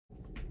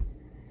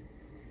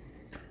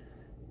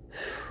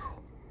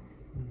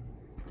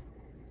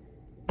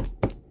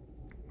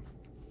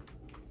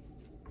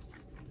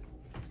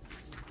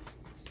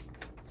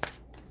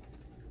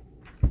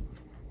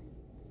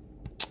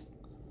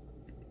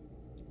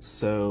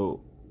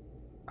So,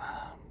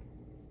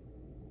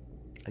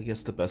 I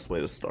guess the best way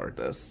to start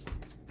this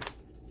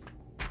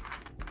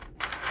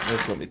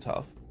is going to be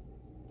tough.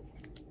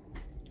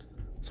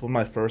 It's one of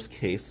my first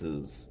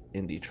cases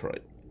in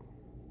Detroit.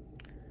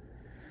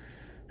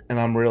 And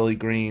I'm really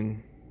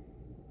green.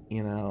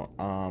 You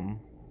know,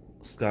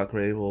 Scott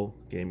Grable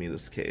gave me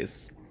this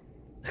case.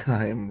 And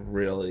I am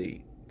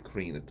really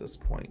green at this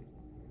point.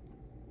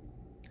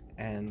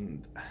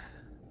 And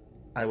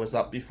I was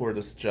up before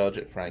this judge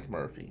at Frank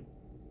Murphy.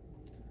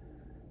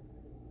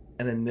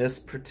 And in this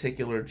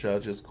particular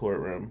judge's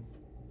courtroom,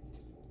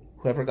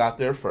 whoever got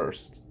there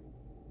first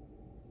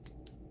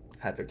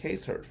had their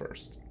case heard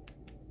first.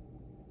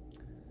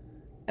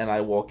 And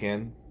I walk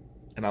in,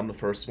 and I'm the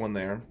first one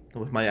there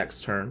with my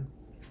extern.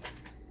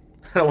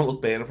 I don't want to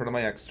look bad in front of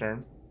my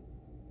extern.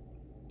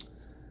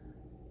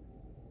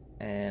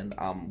 And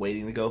I'm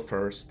waiting to go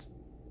first.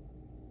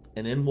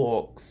 And in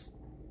walks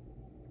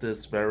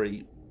this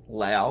very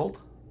loud,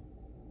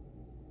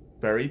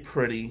 very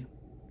pretty,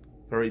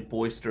 very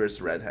boisterous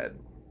redhead.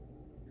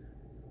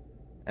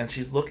 And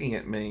she's looking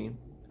at me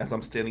as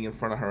I'm standing in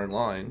front of her in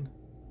line.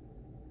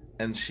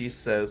 And she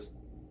says,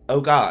 "Oh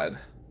God,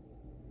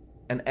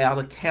 an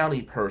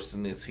out-of-county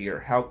person is here.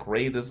 How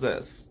great is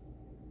this?"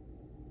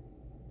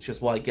 She says,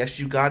 "Well, I guess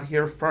you got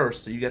here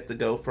first, so you get to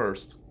go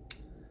first."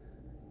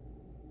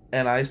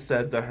 And I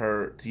said to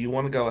her, "Do you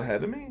want to go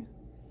ahead of me?"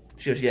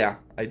 She goes, "Yeah,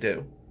 I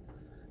do."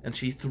 And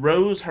she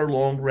throws her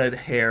long red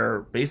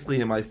hair basically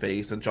in my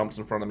face and jumps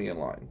in front of me in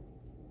line.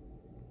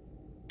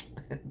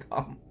 And,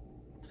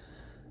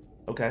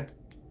 okay.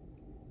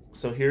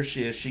 So here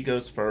she is. She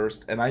goes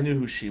first, and I knew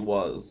who she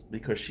was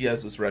because she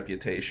has this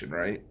reputation,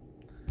 right?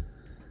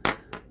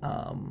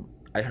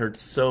 I heard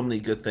so many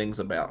good things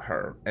about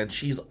her, and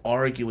she's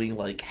arguing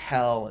like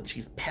hell, and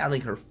she's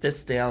pounding her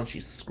fist down,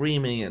 she's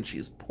screaming, and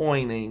she's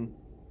pointing.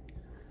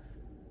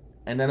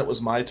 And then it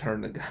was my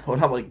turn to go,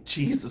 and I'm like,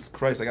 Jesus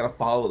Christ, I gotta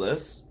follow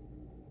this.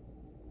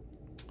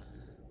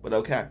 But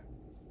okay.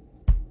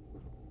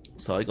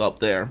 So I go up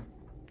there,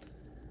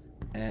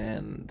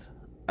 and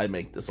I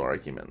make this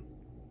argument.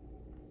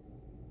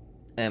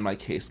 And my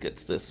case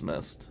gets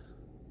dismissed.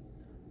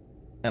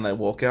 And I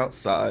walk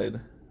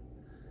outside,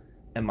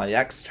 and my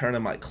extern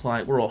and my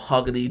client, we're all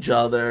hugging each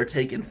other,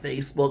 taking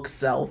Facebook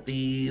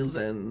selfies,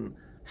 and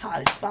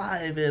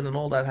high-fiving, and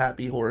all that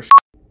happy horse.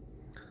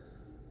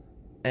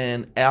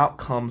 And out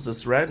comes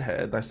this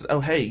redhead. I said,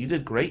 "Oh, hey, you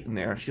did great in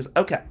there." She goes,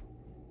 "Okay,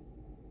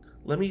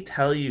 let me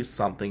tell you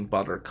something,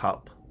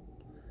 Buttercup."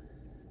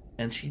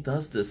 And she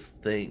does this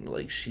thing,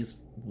 like she's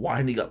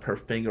winding up her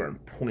finger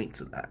and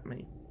points it at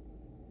me.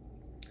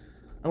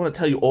 "I want to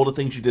tell you all the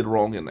things you did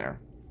wrong in there."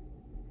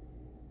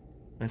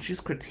 And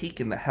she's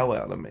critiquing the hell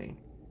out of me.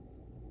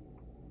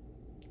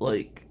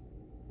 Like,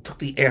 took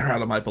the air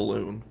out of my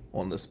balloon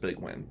on this big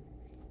win.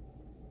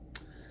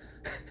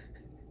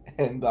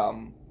 And,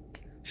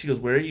 she goes,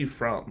 "Where are you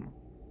from?"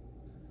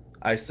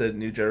 I said,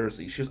 "New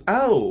Jersey." She goes,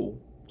 "Oh,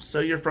 so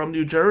you're from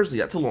New Jersey.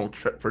 That's a long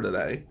trip for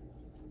today."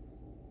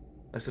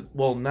 I said,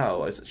 "Well,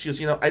 no." She goes,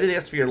 "I didn't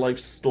ask for your life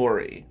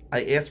story.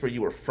 I asked where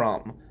you were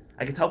from.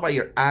 I could tell by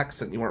your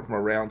accent you weren't from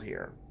around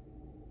here."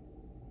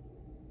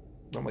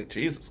 I'm like,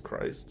 Jesus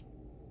Christ.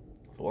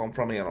 So, "Well, I'm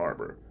from Ann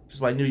Arbor." She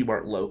goes, "Well, I knew you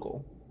weren't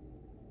local."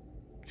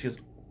 She goes,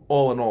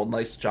 "All in all,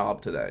 nice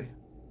job today."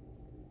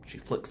 She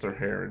flicks her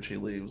hair and she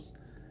leaves.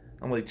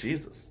 I'm like,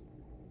 Jesus,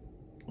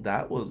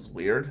 that was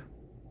weird.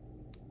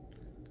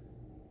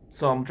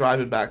 So I'm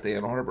driving back to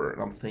Ann Arbor,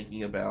 and I'm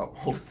thinking about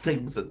all the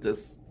things that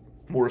this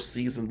more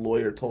seasoned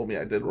lawyer told me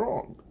I did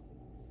wrong.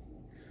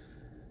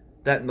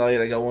 That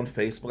night, I go on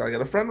Facebook, I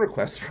got a friend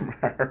request from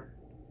her.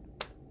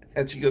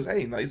 And she goes,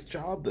 "Hey, nice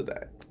job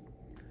today."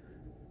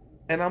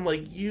 And I'm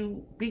like,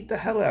 "You beat the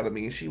hell out of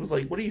me." And she was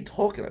like, "What are you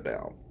talking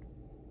about?"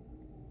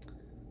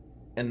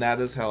 And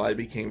that is how I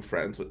became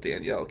friends with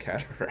Danielle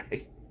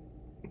Carteret.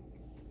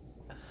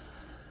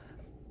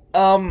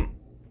 um,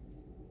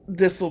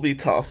 this will be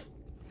tough.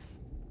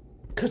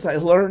 Because I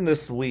learned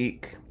this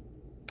week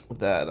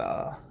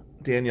that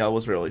Danielle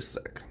was really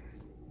sick.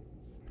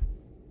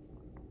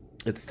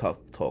 It's tough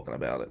talking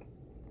about it.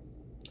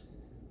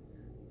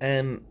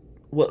 And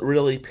what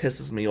really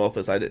pisses me off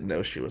is I didn't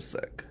know she was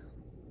sick.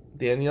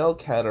 Danielle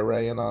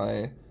Carteret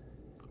and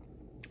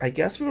I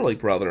guess we were like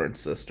brother and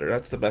sister.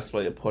 That's the best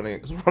way of putting it.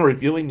 Because when I'm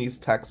reviewing these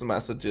text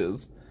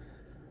messages,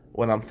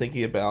 when I'm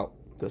thinking about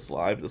this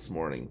live this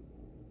morning,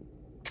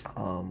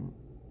 um,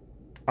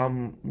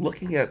 I'm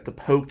looking at the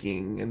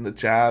poking and the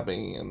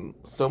jabbing and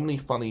so many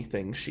funny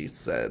things she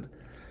said.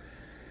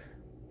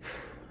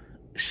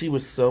 She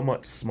was so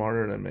much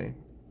smarter than me.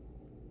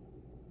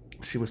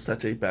 She was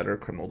such a better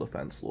criminal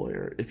defense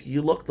lawyer. If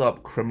you looked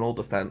up criminal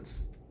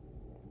defense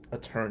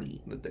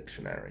attorney in the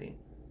dictionary,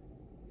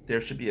 there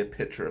should be a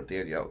picture of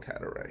Danielle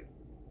Carteret.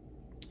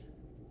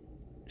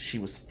 She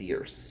was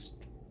fierce.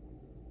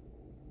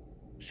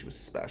 She was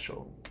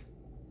special.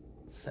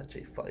 Such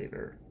a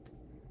fighter.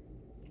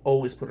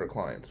 Always put her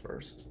clients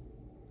first.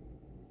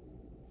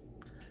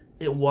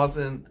 It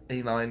wasn't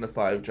a 9 to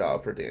 5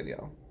 job for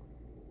Danielle.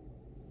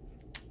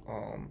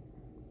 Um,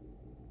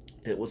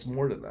 It was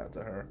more than that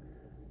to her.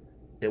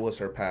 It was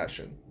her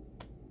passion.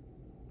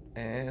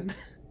 And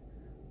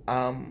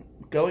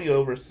going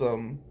over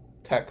some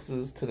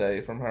texts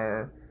today from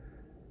her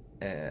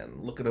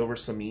and looking over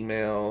some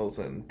emails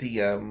and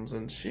DMs,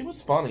 and she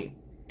was funny.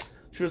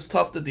 She was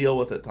tough to deal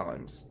with at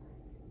times.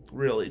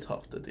 Really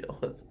tough to deal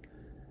with.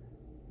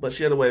 But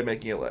she had a way of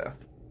making you laugh.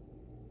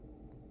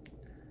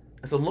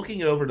 As I'm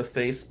looking over the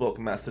Facebook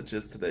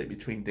messages today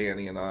between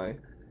Danny and I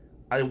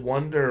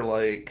wonder,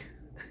 like,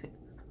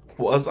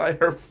 was I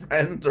her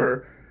friend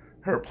or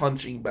her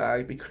punching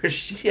bag? Because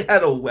she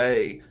had a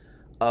way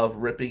of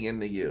ripping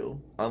into you,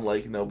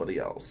 unlike nobody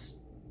else.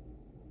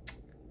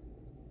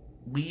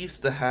 We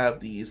used to have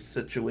these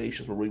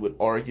situations where we would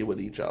argue with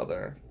each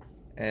other,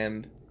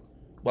 and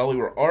while we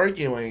were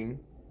arguing,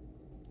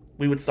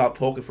 we would stop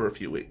talking for a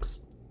few weeks.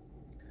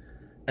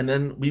 And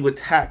then we would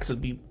text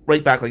and be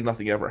right back like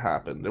nothing ever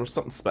happened. There was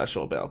something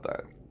special about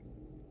that.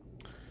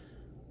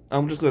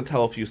 I'm just going to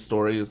tell a few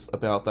stories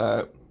about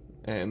that.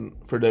 And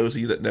for those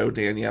of you that know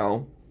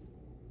Danielle,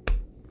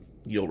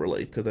 you'll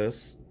relate to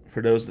this.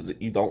 For those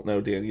that you don't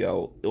know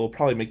Danielle, it will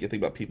probably make you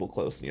think about people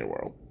close in your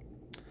world.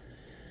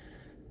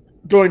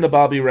 During the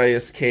Bobby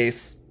Reyes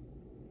case,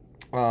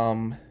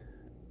 Danny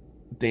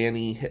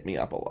hit me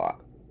up a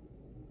lot.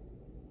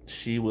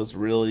 She was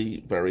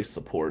really very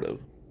supportive.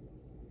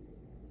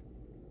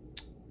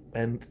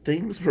 And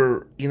things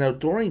were,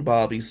 during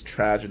Bobby's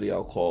tragedy,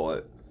 I'll call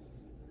it,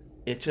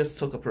 it just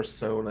took a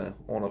persona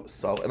on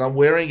itself. And I'm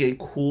wearing a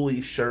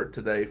Cooley shirt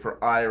today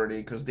for irony,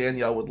 because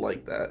Danielle would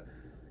like that.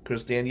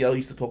 Because Danielle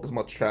used to talk as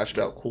much trash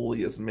about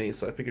Cooley as me,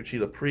 so I figured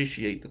she'd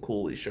appreciate the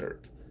Cooley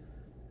shirt.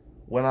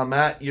 When I'm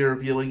at your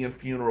viewing and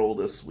funeral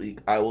this week,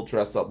 I will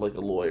dress up like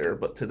a lawyer,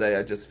 but today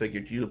I just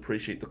figured you'd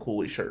appreciate the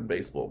Cooley shirt and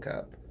baseball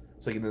cap.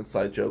 It's like an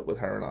inside joke with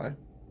her and I.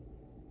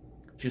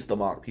 She used to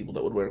mock people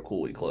that would wear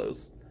Cooley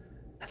clothes.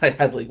 I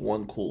had like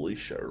one Cooley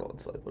shirt on,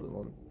 so I put it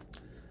on.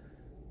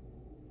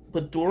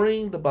 But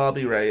during the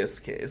Bobby Reyes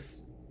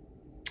case,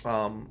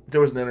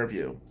 there was an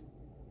interview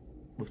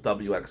with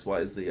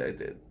WXYZ I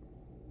did.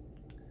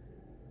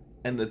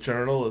 And the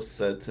journalist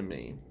said to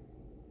me,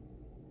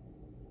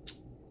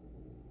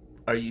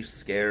 "Are you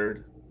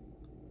scared?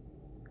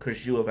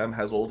 Because U of M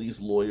has all these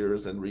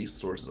lawyers and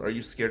resources. Are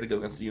you scared to go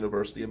against the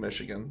University of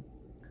Michigan?"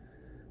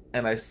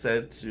 And I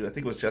said to, I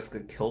think it was Jessica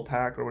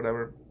Kilpack or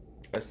whatever,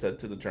 I said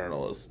to the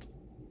journalist,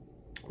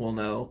 "Well,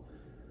 no.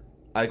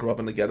 I grew up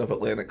in the ghetto of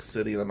Atlantic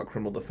City and I'm a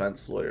criminal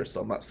defense lawyer,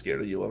 so I'm not scared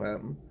of U of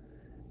M."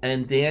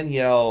 And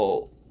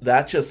Danielle,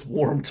 that just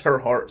warmed her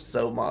heart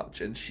so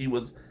much. And she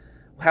was,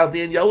 how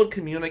Danielle would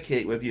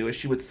communicate with you is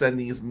she would send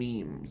these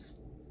memes.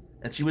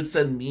 And she would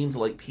send memes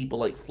like people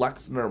like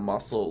flexing their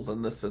muscles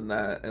and this and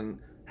that. And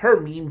her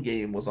meme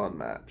game was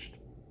unmatched.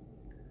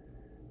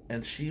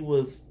 And she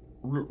was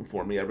rooting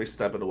for me every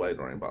step of the way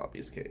during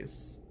Bobby's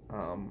case.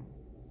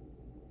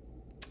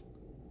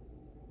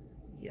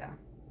 Yeah.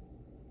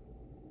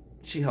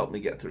 She helped me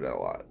get through that a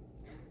lot.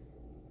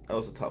 That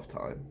was a tough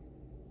time.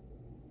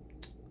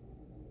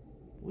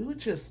 We would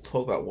just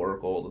talk about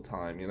work all the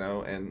time,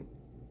 and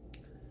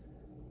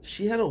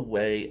she had a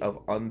way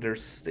of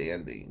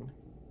understanding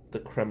the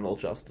criminal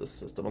justice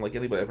system, unlike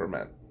anybody I ever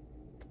met.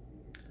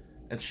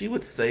 And she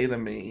would say to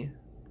me,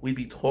 we'd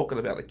be talking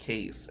about a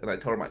case, and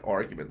I'd tell her my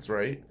arguments,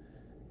 right?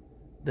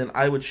 Then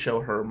I would show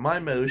her my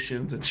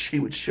motions, and she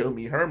would show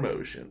me her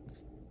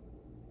motions.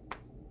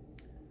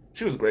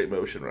 She was a great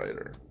motion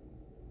writer.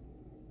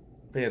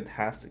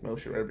 Fantastic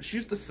motion writer. But she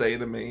used to say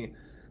to me,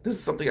 this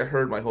is something I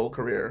heard my whole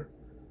career.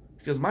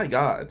 She goes, "My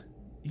God,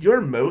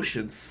 your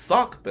motions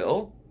suck,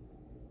 Bill.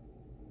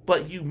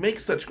 But you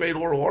make such great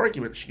oral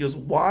arguments." She goes,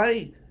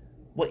 "Why,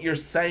 what you're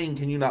saying,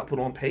 can you not put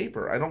on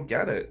paper? I don't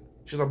get it."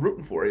 She goes, "I'm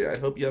rooting for you. I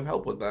hope you have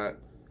help with that."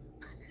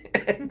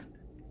 And,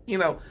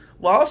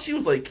 while she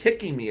was like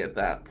kicking me at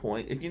that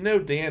point, if you know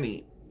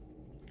Danny,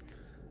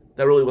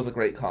 that really was a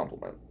great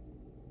compliment.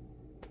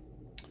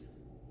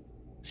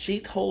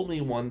 She told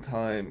me one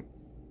time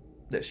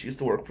that she used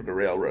to work for the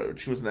railroad.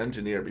 She was an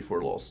engineer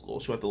before law school.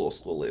 She went to law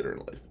school later in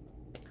life.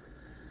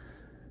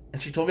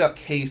 And she told me about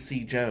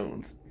Casey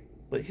Jones.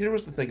 But here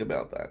was the thing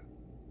about that.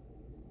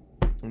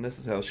 And this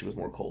is how she was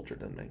more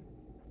cultured than me.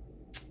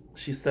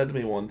 She said to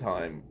me one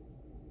time,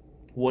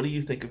 "What do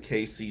you think of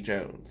Casey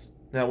Jones?"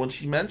 Now, when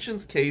she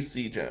mentions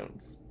Casey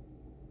Jones,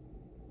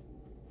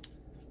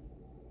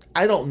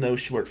 I don't know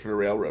she worked for the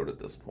railroad at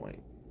this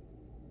point.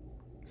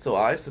 So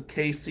I said,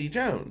 "Casey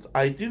Jones.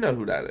 I do know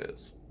who that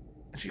is."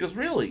 And she goes,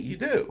 "Really? You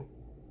do?"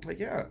 I'm like,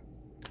 "Yeah."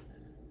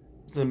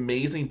 He's an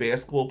amazing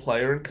basketball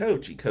player and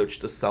coach. He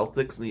coached the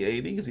Celtics in the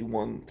 80s. He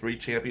won 3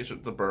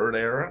 championships the Bird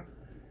era.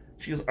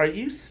 She goes, "Are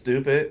you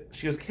stupid?"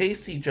 She goes,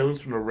 "Casey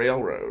Jones from the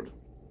railroad."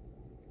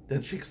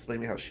 Then she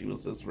explained to me how she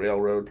was this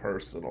railroad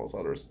person, all this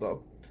other stuff.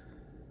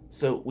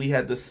 So we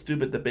had this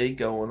stupid debate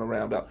going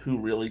around about who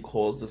really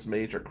caused this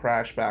major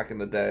crash back in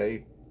the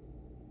day.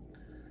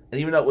 And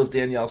even though it was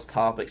Danielle's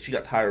topic, she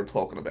got tired of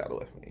talking about it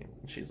with me.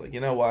 And she's like, "You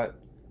know what?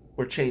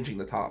 We're changing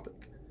the topic."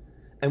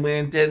 And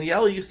when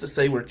Danielle used to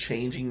say we're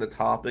changing the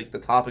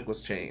topic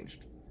was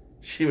changed.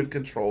 She would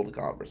control the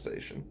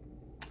conversation.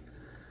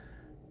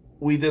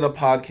 we did a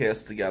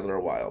podcast together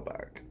a while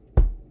back.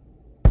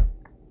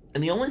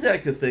 And the only thing I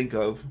could think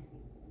of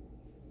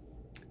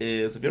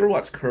is, if you ever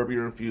watch Curb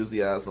Your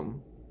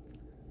Enthusiasm,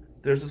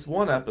 there's this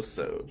one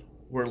episode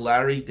where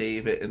Larry,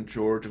 David, and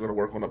George are going to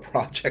work on a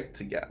project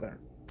together.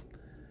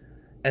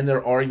 And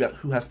they're arguing about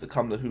who has to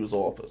come to whose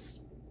office.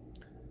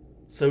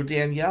 So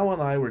Danielle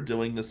and I were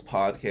doing this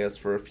podcast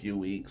for a few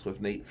weeks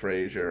with Nate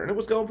Frazier, and it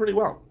was going pretty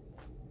well.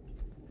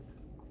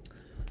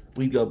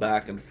 We'd go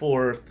back and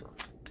forth.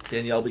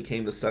 Danielle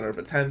became the center of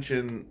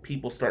attention.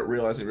 People start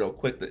realizing real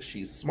quick that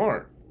she's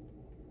smart.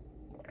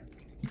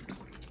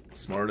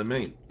 Smarter than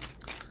me.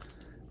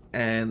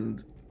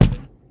 And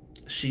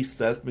she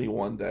says to me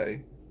one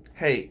day,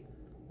 "Hey,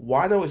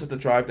 why do I always have to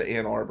drive to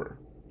Ann Arbor?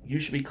 You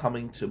should be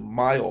coming to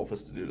my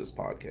office to do this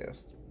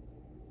podcast."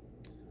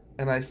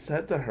 And I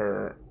said to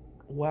her,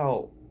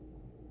 "Well,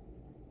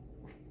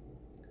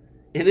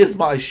 it is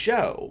my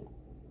show,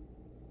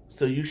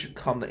 so you should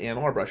come to Ann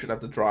Arbor. I should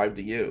have to drive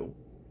to you."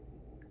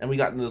 And we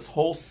got into this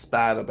whole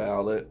spat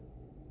about it.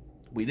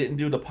 We didn't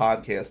do the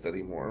podcast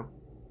anymore.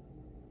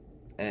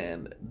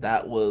 And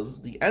that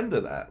was the end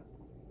of that.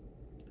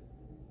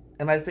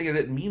 And I figured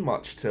it didn't mean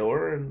much to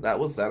her, and that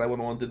was that. I went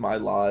on and did my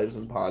lives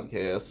and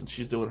podcasts, and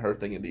she's doing her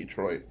thing in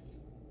Detroit.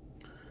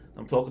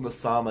 I'm talking to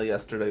Sama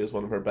yesterday, who's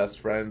one of her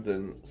best friends,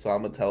 and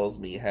Sama tells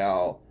me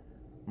how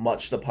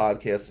much the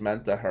podcast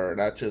meant to her,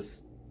 and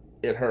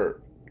it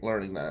hurt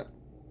learning that.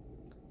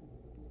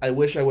 I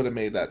wish I would have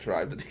made that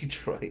drive to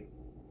Detroit,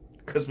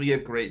 because we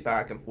had great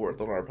back and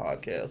forth on our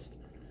podcast.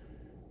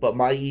 But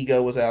my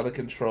ego was out of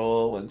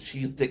control, and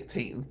she's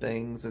dictating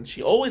things, and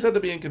she always had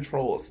to be in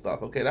control of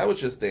stuff. Okay, that was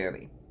just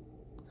Danny.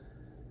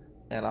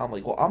 And I'm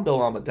like, well, I'm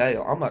Bill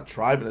Amadeo. I'm not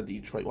driving to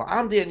Detroit. Well,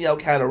 I'm Danielle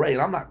Cataray,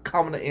 and I'm not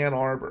coming to Ann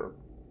Arbor.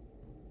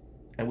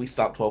 And we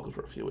stopped talking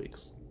for a few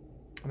weeks.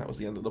 And that was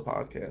the end of the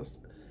podcast.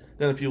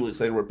 Then a few weeks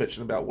later, we're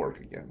bitching about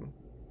work again.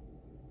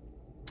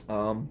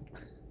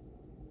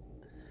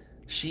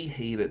 She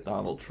hated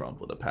Donald Trump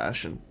with a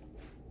passion.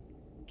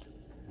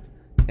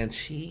 And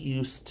she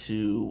used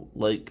to,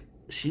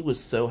 she was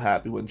so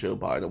happy when Joe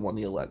Biden won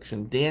the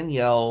election.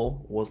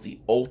 Danielle was the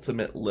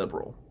ultimate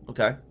liberal,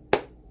 okay?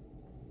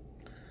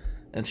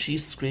 And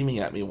she's screaming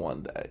at me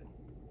one day.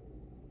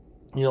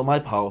 My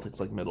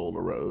politics like middle of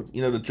the road.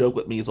 The joke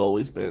with me has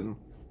always been,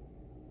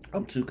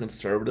 I'm too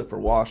conservative for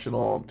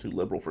Washington, I'm too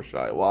liberal for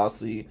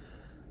Shiawassee.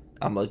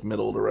 I'm like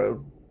middle of the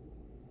road.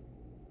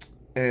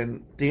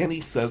 And Danny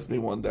says to me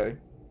one day,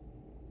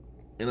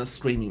 in a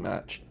screaming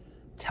match,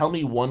 "Tell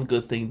me one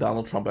good thing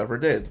Donald Trump ever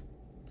did."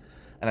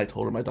 And I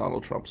told her my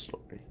Donald Trump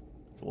story.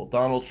 So, well,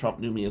 Donald Trump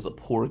knew me as a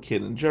poor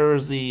kid in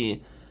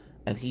Jersey,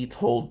 and he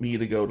told me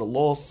to go to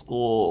law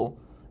school,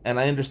 and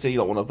I understand you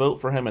don't want to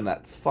vote for him, and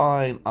that's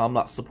fine. I'm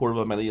not supportive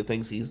of many of the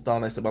things he's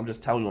done. I said, but I'm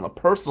just telling you on a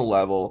personal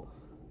level,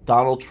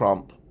 Donald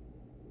Trump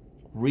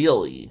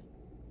really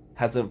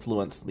has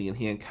influenced me, and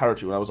he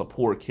encouraged me when I was a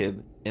poor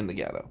kid in the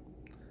ghetto.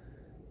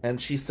 And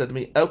she said to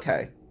me,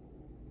 "Okay,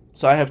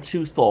 so I have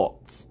two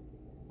thoughts.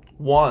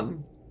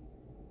 One,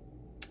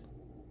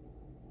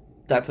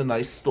 that's a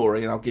nice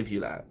story, and I'll give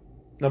you that.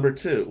 Number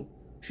two,"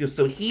 she goes,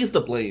 "so he's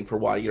to blame for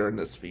why you're in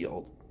this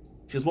field."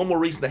 She has one more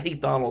reason to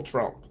hate Donald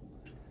Trump.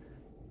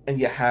 And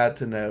you had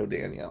to know,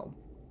 Danielle,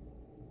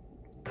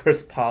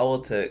 because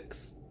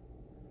politics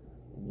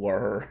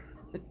were,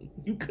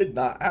 you could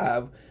not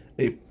have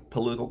a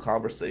political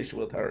conversation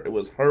with her. It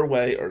was her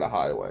way or the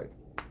highway.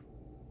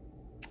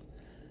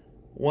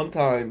 One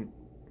time,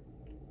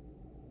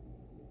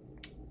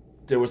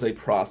 there was a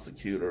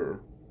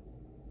prosecutor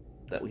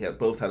that we had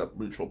both had a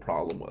mutual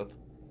problem with.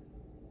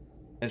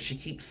 And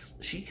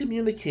she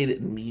communicated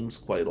in memes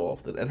quite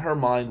often, and her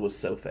mind was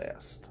so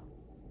fast.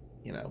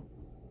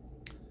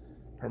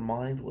 Her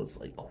mind was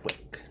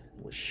quick,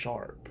 it was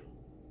sharp.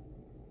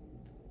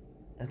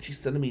 And she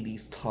sent me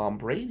these Tom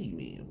Brady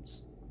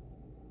memes.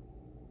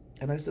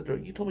 And I said to her,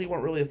 "You told me you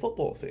weren't really a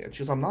football fan." She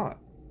goes, "I'm not."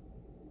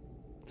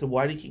 So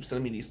why do you keep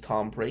sending me these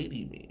Tom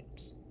Brady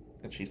memes?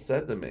 And she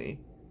said to me,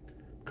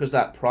 "Because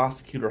that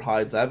prosecutor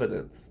hides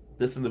evidence.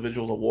 This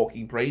individual is a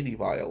walking Brady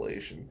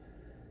violation."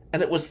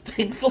 And it was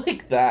things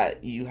like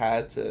that you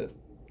had to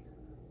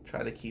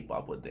try to keep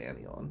up with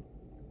Danny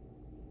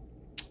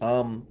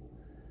on.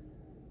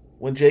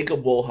 When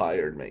Jacob Wool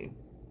hired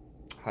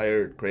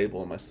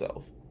Grable and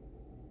myself,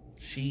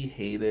 she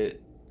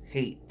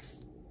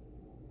hates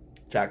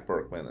Jack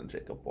Berkman and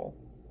Jacob Wool.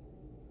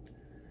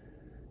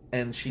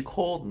 And she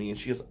called me and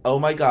she goes, "Oh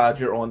my God,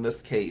 you're on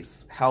this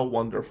case. How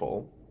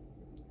wonderful."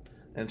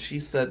 And she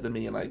said to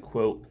me, and I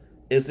quote,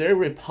 "Is there a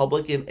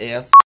Republican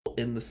asshole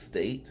in the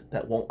state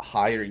that won't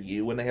hire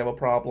you when they have a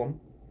problem?"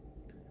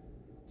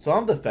 So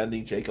I'm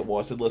defending Jacob Wool.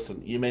 I said,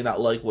 "Listen, you may not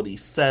like what he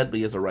said, but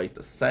he has a right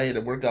to say it."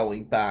 And we're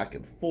going back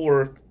and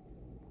forth.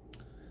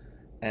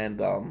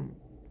 And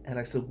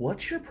I said,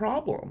 "What's your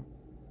problem?"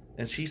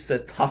 And she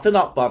said, "Toughen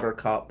up,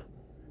 Buttercup."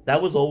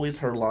 That was always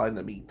her line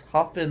to me.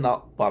 "Toughen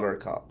up,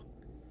 Buttercup."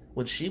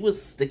 When she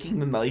was sticking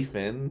the knife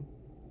in,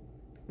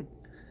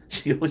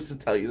 she always used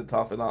to tell you to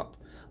toughen up.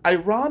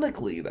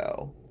 Ironically,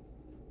 though,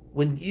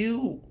 when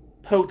you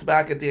poked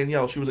back at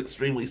Danielle. She was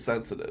extremely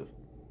sensitive.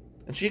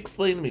 And she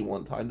explained to me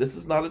one time, this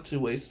is not a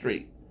two-way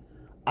street.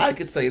 I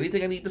could say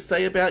anything I need to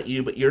say about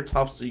you, but you're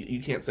tough, so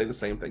you can't say the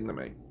same thing to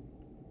me.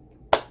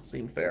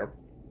 Seemed fair.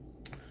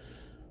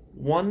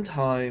 One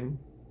time,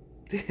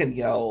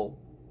 Danielle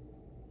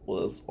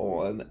was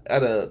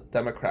at a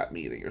Democrat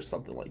meeting or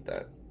something like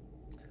that.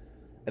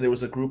 And there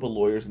was a group of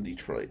lawyers in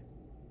Detroit.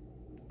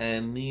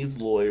 And these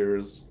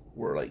lawyers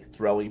were like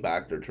throwing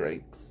back their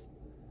drinks.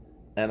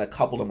 And a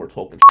couple of them were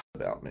talking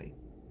about me.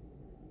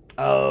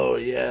 Oh,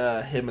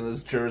 yeah, him and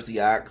his Jersey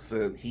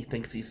accent. He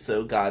thinks he's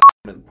so goddamn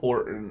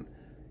important.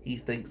 He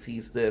thinks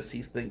he's this.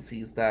 He thinks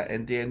he's that.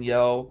 And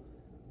Danielle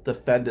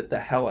defended the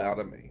hell out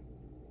of me.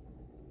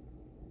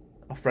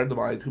 A friend of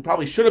mine, who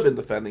probably should have been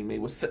defending me,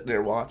 was sitting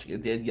there watching,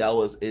 and Danielle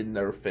was in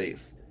their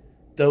face.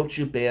 Don't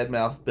you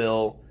badmouth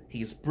Bill.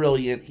 He's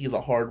brilliant. He's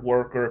a hard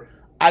worker.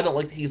 I don't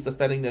like that he's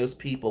defending those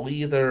people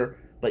either,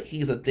 but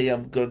he's a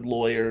damn good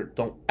lawyer.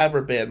 Don't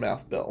ever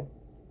badmouth Bill.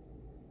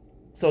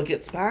 So it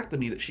gets back to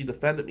me that she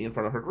defended me in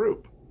front of her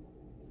group.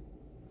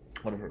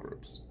 One of her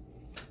groups.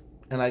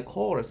 And I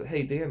call her. I said,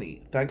 hey,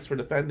 Danny, thanks for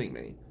defending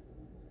me.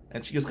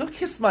 And she goes, go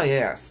kiss my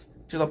ass.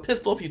 She goes, I'm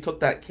pissed off you took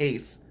that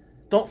case.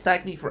 Don't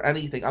thank me for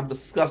anything. I'm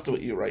disgusted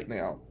with you right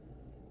now.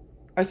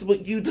 I said, well,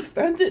 you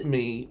defended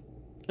me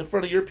in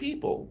front of your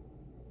people.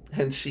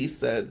 And she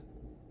said,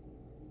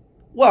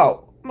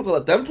 well, I'm not going to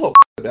let them talk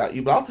about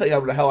you, but I'll tell you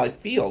how the hell I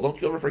feel.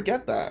 Don't you ever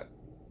forget that.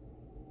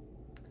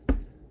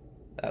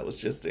 That was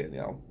just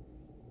Danielle.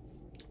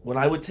 When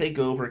I would take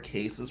over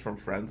cases from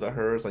friends of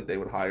hers, like they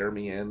would hire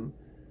me in,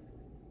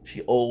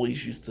 she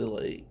always used to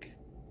like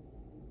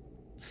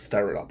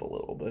stir it up a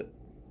little bit.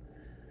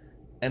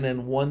 And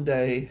then one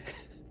day,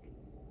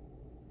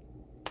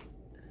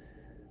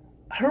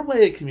 her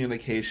way of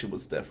communication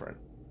was different.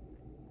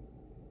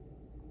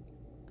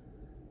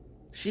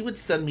 She would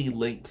send me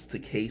links to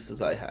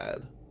cases I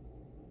had,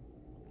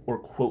 or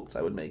quotes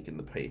I would make in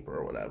the paper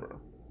or whatever.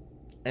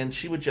 And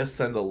she would just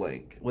send a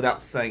link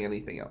without saying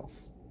anything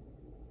else.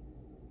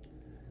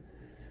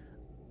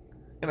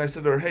 And I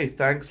said to her, hey,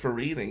 thanks for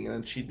reading.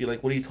 And she'd be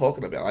like, what are you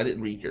talking about? I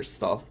didn't read your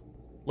stuff.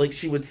 Like,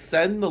 she would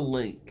send the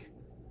link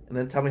and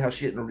then tell me how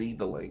she didn't read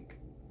the link.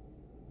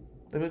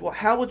 They'd be like, well,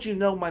 how would you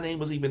know my name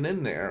was even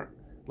in there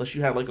unless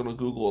you had, like, on a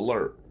Google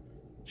alert?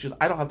 She goes,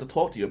 I don't have to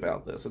talk to you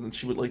about this. And then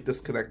she would, like,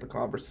 disconnect the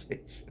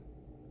conversation.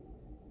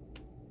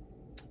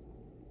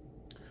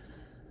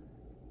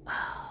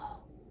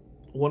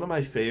 One of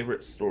my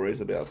favorite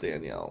stories about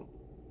Danielle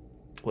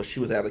was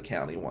she was out of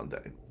county one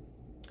day.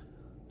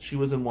 She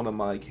was in one of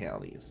my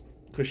counties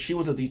because she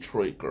was a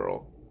Detroit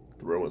girl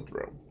through and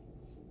through.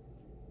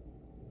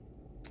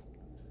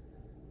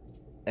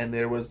 And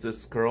there was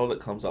this girl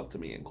that comes up to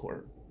me in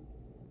court.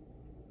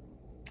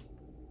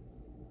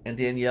 And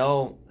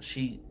Danielle,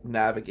 she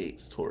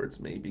navigates towards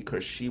me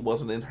because she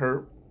wasn't in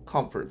her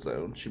comfort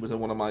zone. She was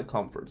in one of my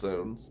comfort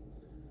zones.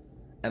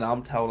 And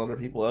I'm telling other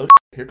people, oh,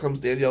 here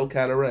comes Danielle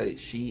Cataray.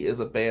 She is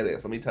a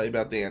badass. Let me tell you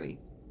about Danny.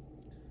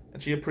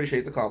 And she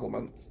appreciates the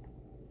compliments.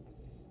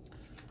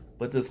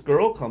 But this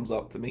girl comes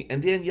up to me,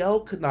 and Danielle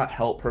could not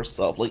help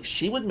herself. Like,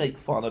 she would make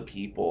fun of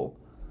people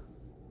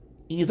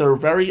either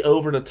very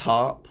over the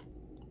top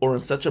or in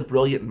such a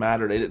brilliant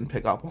manner they didn't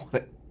pick up on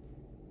it.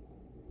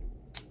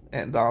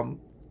 And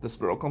this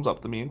girl comes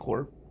up to me in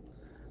court.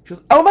 She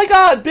goes, oh my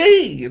God,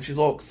 B! And she's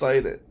all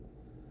excited.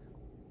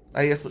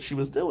 I asked what she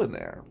was doing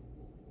there.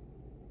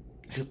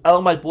 She goes,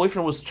 oh, my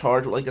boyfriend was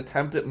charged with, like,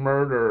 attempted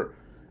murder,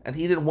 and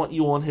he didn't want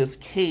you on his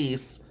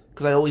case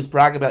because I always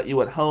brag about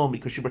you at home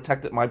because you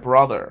protected my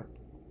brother.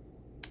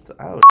 So,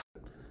 oh,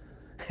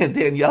 and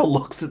Danielle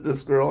looks at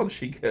this girl and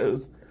she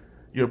goes,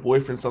 your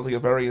boyfriend sounds like a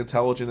very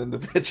intelligent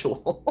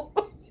individual.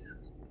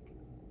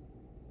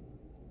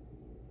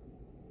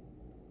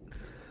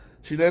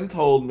 She then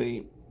told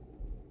me,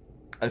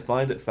 I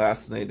find it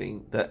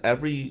fascinating that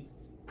every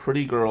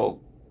pretty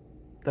girl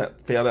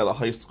that failed out of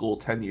high school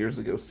 10 years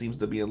ago seems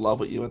to be in love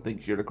with you and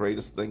thinks you're the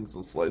greatest thing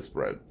since sliced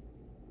bread.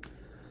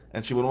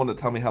 And she went on to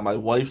tell me how my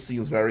wife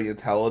seems very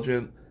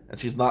intelligent and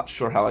she's not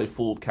sure how I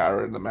fooled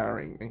Kara into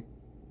marrying me.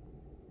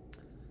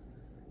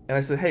 And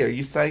I said, hey, are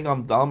you saying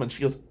I'm dumb? And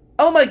she goes,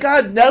 oh my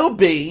God, no,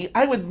 B.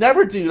 I would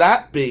never do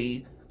that,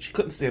 B. She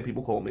couldn't stand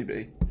people calling me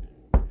B.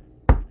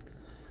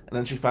 And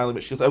then she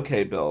goes,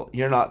 okay, Bill,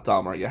 you're not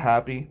dumb. Are you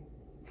happy?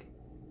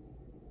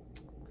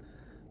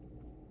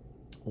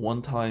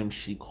 One time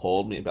she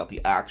called me about the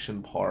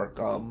Action Park,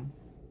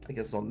 I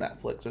guess on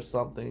Netflix or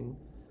something.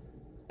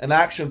 An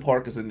Action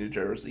Park is in New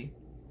Jersey.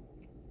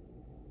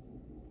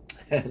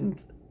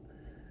 And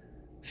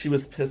she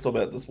was pissed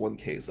about this one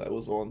case I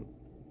was on.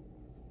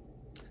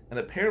 And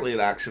apparently at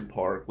Action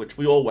Park, which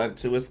we all went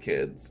to as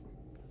kids,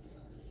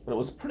 but it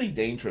was a pretty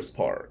dangerous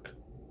park.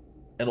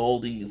 And all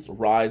these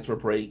rides were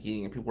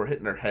breaking and people were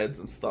hitting their heads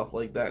and stuff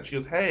like that. She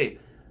goes, hey,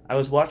 I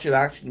was watching an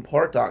Action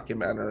Park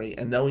documentary,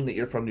 and knowing that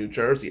you're from New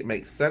Jersey, it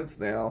makes sense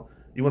now.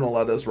 You went on a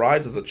lot of those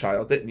rides as a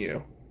child, didn't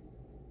you?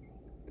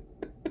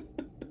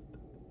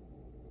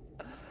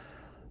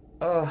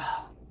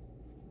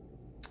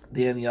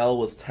 Danielle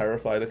was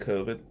terrified of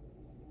COVID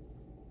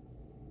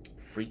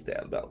freaked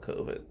out about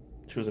COVID.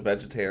 She was a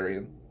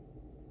vegetarian,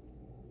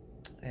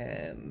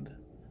 and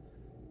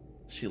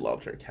she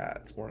loved her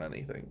cats more than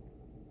anything.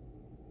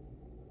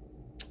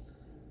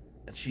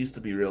 And she used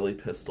to be really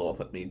pissed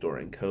off at me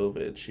during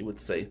COVID. She would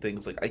say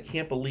things like, I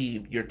can't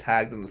believe you're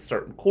tagged in the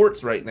certain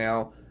courts right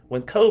now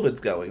when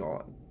COVID's going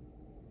on.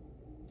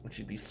 And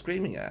she'd be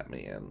screaming at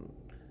me, and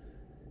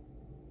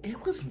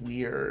it was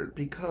weird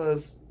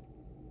because,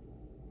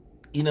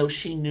 you know,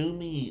 she knew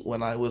me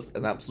when I was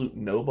an absolute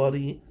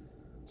nobody.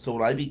 So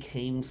when I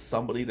became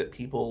somebody that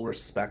people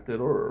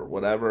respected or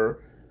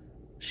whatever,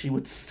 she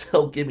would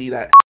still give me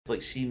that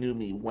like she knew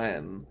me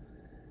when.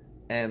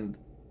 And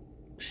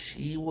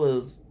she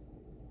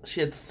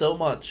had so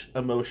much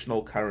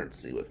emotional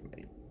currency with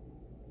me.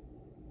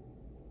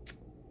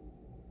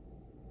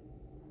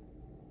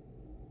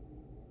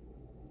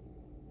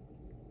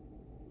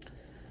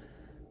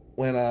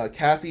 When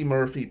Kathy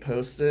Murphy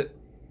posted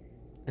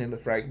in the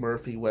Frank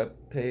Murphy web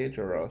page,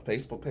 or a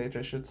Facebook page,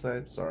 I should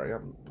say. Sorry,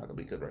 I'm not gonna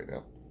be good right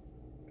now.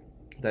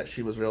 That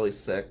she was really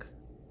sick,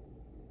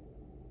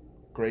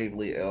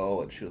 gravely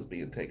ill, and she was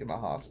being taken to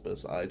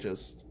hospice. I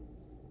just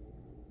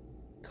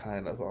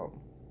kind of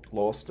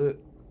lost it,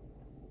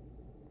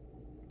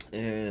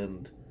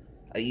 and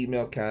I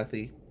emailed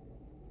Kathy.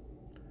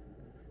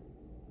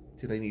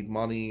 Do they need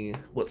money?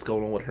 What's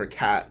going on with her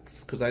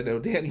cats? Because I know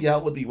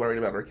Danielle would be worried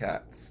about her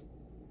cats.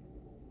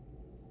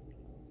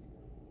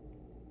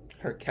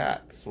 Her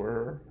cats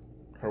were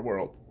her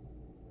world.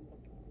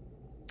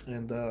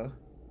 And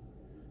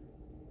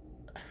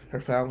her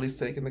family's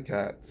taking the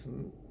cats,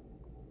 and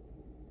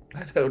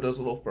I know those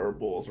little fur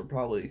balls are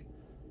probably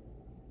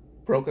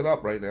broken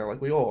up right now,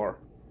 like we all are.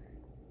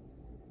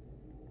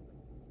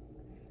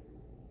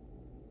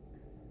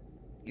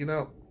 You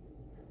know,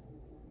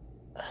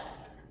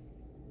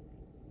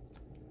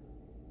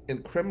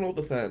 in criminal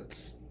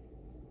defense,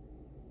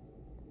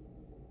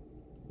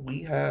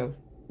 we deal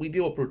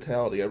with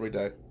brutality every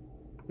day.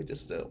 We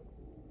just do.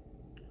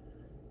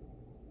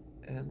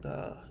 And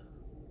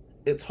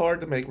it's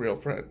hard to make real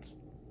friends.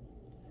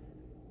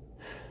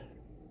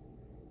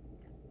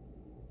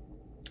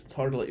 It's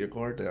hard to let your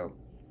guard down,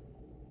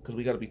 because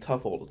we got to be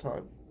tough all the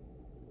time.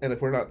 And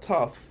if we're not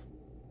tough,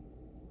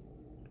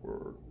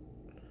 we're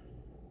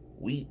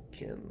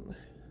weak. And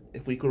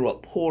if we grew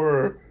up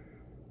poor,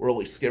 we're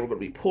always scared we're going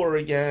to be poor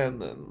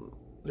again. And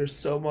there's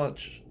so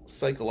much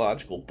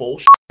psychological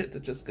bullshit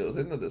that just goes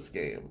into this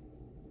game.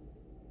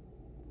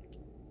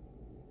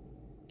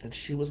 And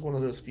she was one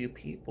of those few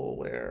people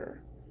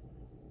where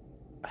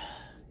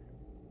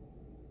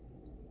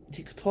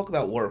you could talk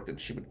about work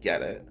and she would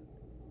get it.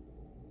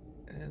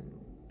 And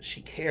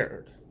she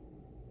cared.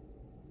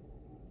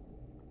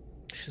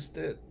 She just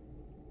did.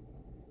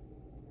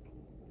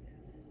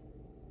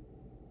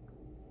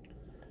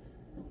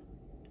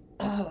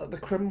 The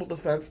criminal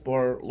defense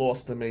bar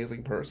lost an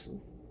amazing person.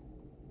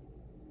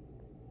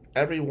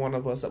 Every one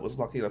of us that was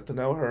lucky enough to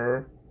know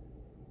her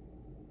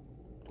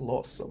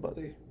lost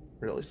somebody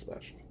really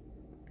special.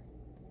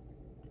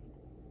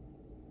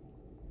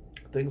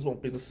 Things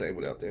won't be the same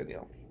without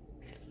Danielle.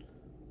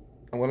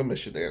 I'm gonna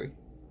miss you, Danny.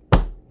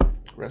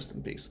 Rest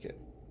in peace, kid.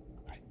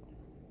 Bye.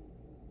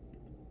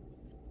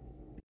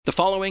 The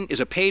following is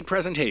a paid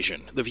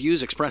presentation. The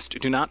views expressed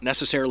do not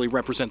necessarily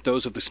represent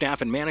those of the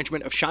staff and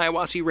management of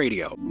Shiawassee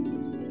Radio.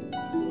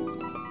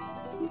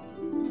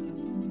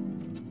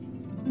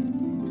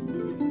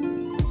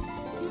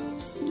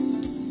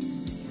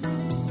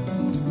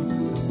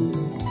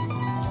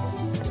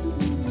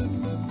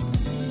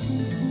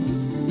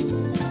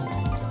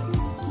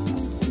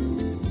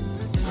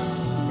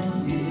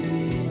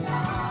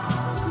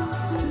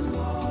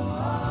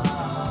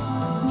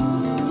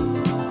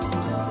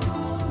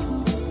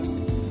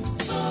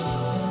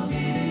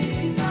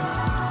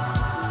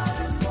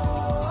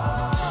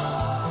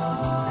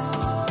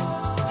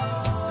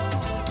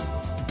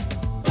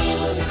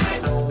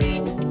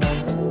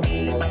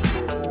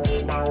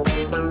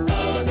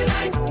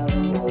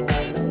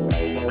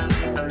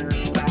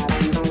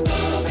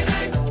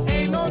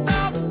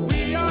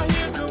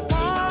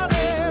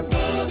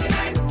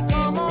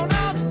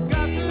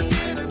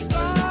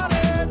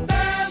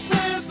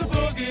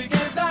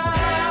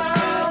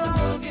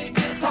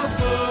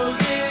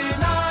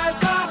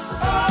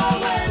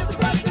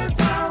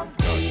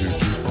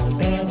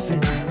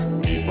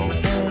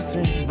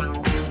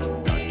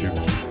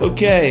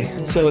 Okay,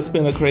 so it's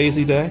been a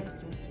crazy day.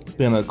 It's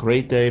been a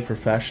great day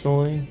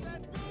professionally.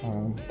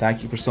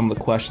 Thank you for some of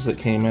the questions that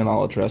came in.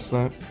 I'll address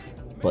that.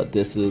 But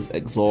this is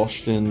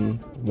exhaustion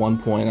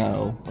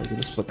 1.0. Like if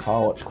this was a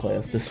college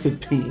class, this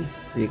would be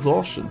the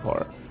exhaustion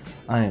part.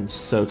 I am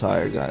so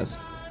tired, guys.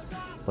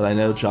 But I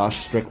know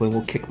Josh Strickland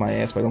will kick my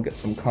ass if I don't get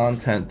some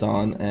content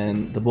done.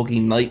 And the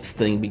Boogie Nights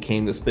thing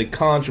became this big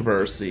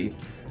controversy.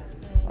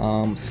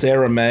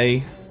 Sarah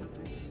May,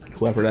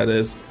 whoever that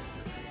is,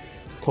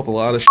 talked a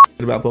lot of shit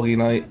about Boogie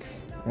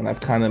Nights, and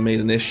I've kind of made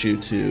an issue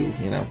to,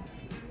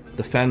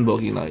 defend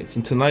Boogie Nights.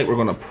 And tonight we're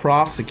going to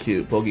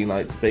prosecute Boogie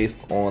Nights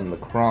based on the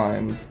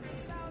crimes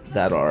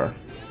that are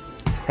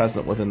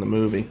present within the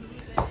movie.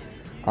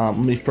 Let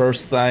me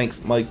first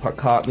thank Mike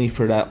Pocotny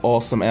for that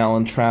awesome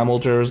Alan Trammell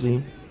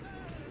jersey.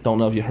 Don't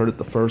know if you heard it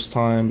the first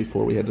time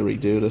before we had to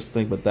redo this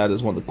thing, but that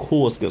is one of the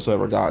coolest gifts I've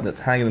ever gotten. It's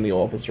hanging in the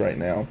office right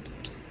now.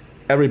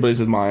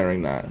 Everybody's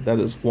admiring that. That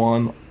is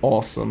one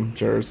awesome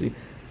jersey.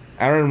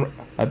 Aaron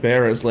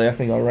Ibarra is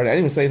laughing already. I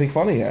didn't even say anything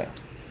funny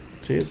yet.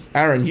 Jeez.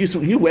 Aaron,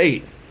 you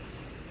wait.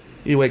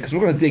 You wait, because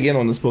we're going to dig in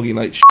on this Boogie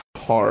Night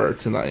horror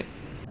tonight.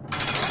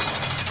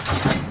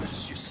 This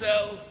is your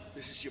cell.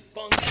 This is your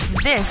bunk.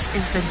 This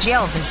is the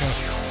Jail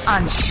Visit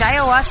on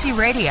Shiawassee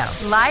Radio,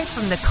 live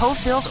from the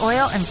Cofield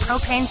Oil and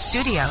Propane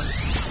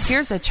Studios.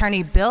 Here's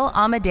attorney Bill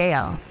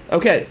Amadeo.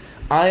 Okay,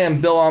 I am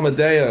Bill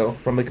Amadeo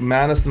from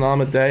McManus and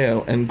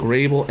Amadeo and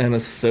Grable and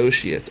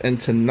Associates, and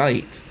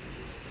tonight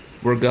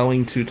we're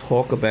going to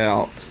talk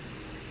about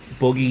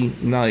Boogie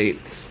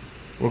Nights.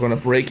 We're going to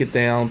break it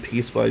down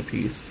piece by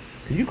piece.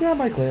 Can you grab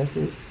my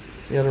glasses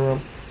in the other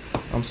room?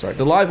 I'm sorry.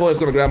 The live boy is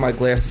going to grab my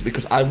glasses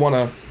because I want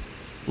to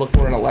look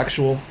more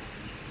intellectual.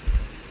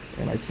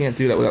 And I can't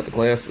do that without the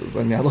glasses.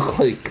 I mean, I look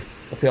like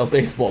a failed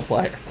baseball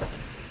player.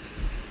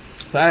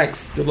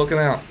 Thanks. Good looking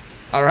out.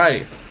 All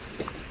right.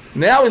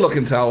 Now we look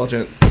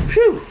intelligent.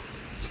 Phew.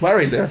 I was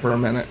worried there for a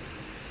minute.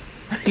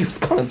 He was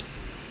going,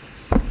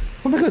 what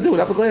am I going to do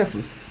without the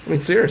glasses? I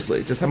mean,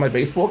 seriously. Just have my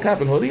baseball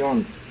cap and hoodie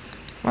on?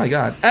 My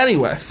God.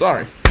 Anyway,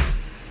 sorry.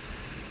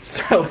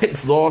 So,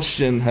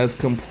 exhaustion has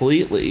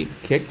completely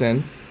kicked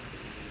in.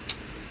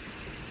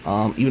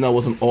 Even though it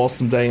was an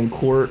awesome day in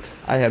court,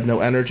 I have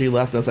no energy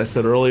left. As I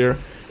said earlier,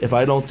 if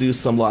I don't do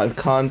some live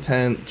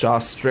content,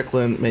 Josh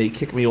Strickland may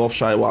kick me off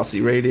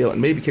Shiawassee Radio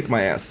and maybe kick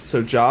my ass.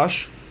 So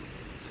Josh,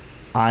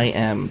 I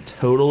am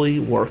totally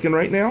working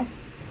right now.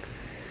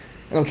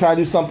 And I'm trying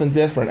to do something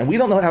different. And we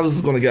don't know how this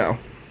is going to go.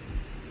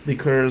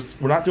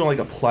 Because we're not doing like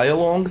a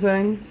play-along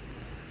thing.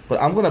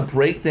 But I'm going to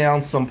break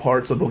down some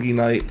parts of Boogie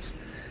Nights.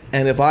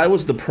 And if I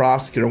was the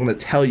prosecutor, I'm going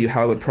to tell you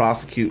how I would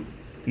prosecute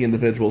the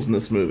individuals in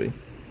this movie.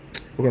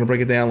 We're going to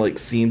break it down like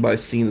scene by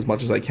scene as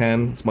much as I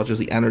can, as much as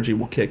the energy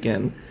will kick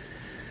in.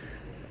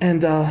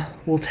 And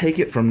we'll take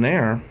it from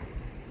there.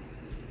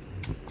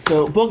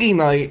 So Boogie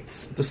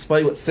Nights,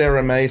 despite what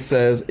Sarah May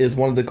says, is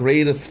one of the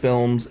greatest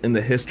films in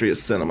the history of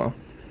cinema.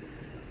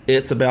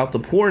 It's about the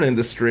porn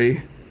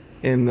industry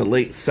in the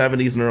late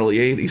 70s and early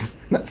 80s.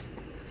 That's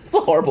a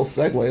horrible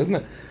segue, isn't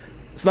it?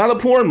 It's not a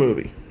porn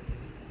movie.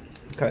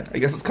 Okay, I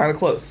guess it's kind of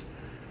close.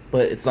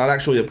 But it's not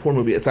actually a porn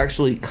movie. It's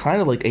actually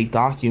kind of like a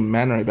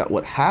documentary about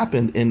what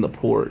happened in the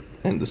porn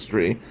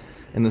industry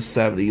in the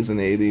 70s and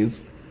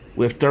 80s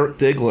with Dirk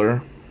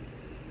Diggler,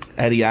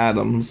 Eddie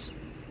Adams,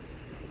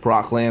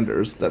 Brock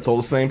Landers. That's all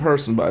the same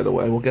person, by the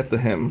way. We'll get to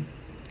him.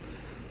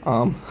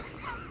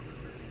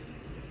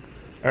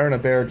 Aaron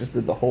Ibarra just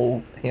did the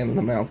whole hand in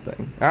the mouth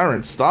thing.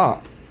 Aaron,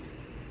 stop.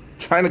 I'm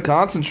trying to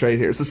concentrate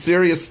here. This is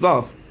serious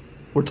stuff.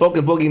 We're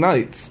talking Boogie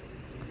Nights.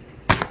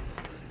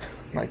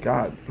 My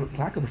God,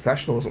 lack of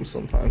professionalism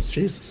sometimes.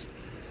 Jesus.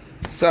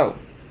 So,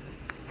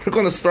 we're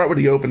going to start with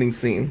the opening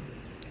scene.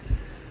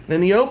 In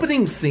the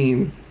opening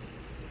scene,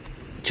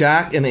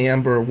 Jack and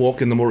Amber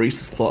walk into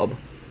Maurice's club.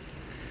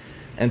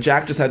 And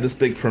Jack just had this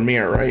big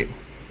premiere, right?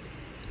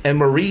 And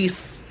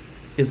Maurice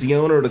is the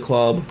owner of the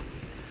club.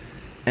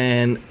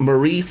 And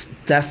Maurice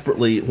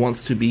desperately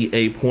wants to be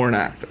a porn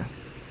actor.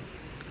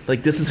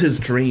 Like, this is his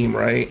dream,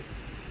 right?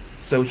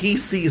 So he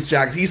sees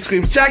Jack, he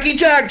screams, Jackie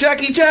Jack,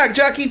 Jackie Jack,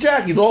 Jackie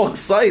Jack. He's all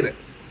excited.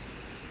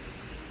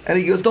 And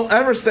he goes, don't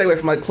ever stay away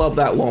from my club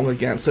that long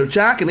again. So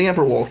Jack and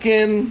Amber walk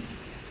in.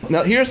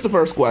 Now, here's the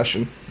first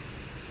question.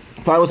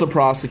 If I was a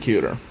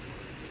prosecutor,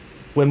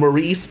 when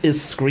Maurice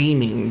is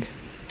screaming,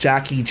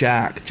 Jackie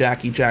Jack,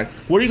 Jackie Jack,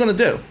 what are you going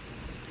to do?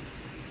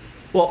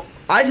 Well,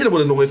 I hit him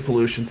with a noise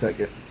pollution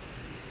ticket.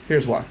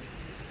 Here's why.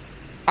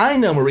 I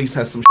know Maurice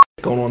has some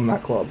shit going on in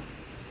that club.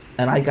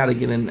 And I got to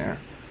get in there.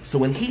 So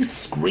when he's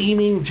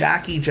screaming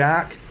Jackie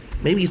Jack,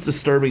 maybe he's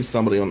disturbing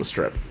somebody on the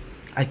strip.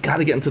 I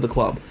gotta get into the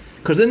club.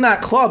 Because in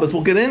that club, as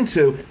we'll get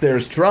into,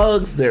 there's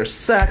drugs, there's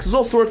sex, there's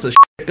all sorts of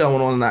shit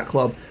going on in that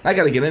club. I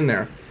gotta get in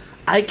there.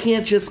 I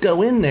can't just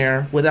go in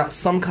there without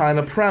some kind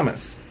of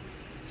premise.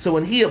 So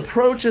when he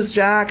approaches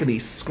Jack and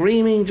he's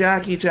screaming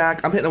Jackie Jack,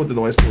 I'm hitting him with the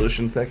noise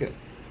pollution ticket.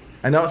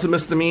 I know it's a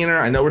misdemeanor.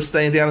 I know we're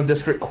staying down in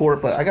district court,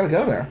 but I gotta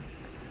go there.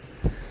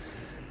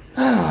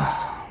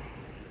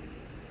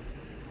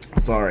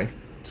 Sorry.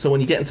 So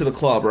when you get into the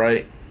club,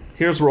 right,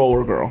 here's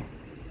Roller Girl,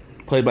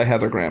 played by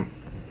Heather Graham.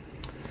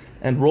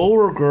 And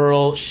Roller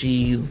Girl,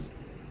 she's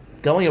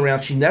going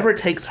around. She never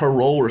takes her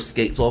roller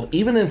skates off,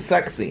 even in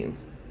sex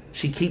scenes.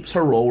 She keeps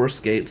her roller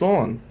skates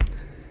on.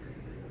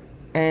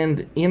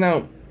 And, you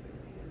know,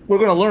 we're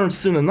going to learn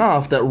soon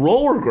enough that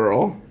Roller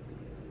Girl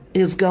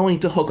is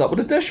going to hook up with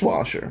a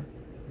dishwasher.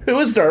 Who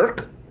is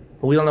Dirk?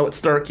 But we don't know it's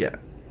Dirk yet.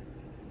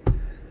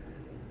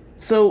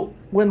 So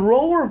when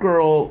Roller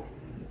Girl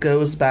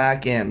goes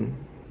back in,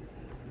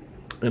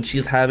 and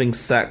she's having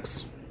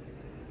sex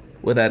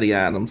with Eddie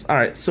Adams.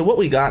 Alright, so what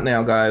we got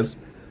now, guys,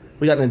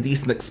 we got an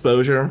indecent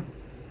exposure.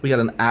 We got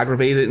an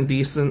aggravated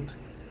indecent.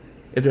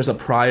 If there's a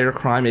prior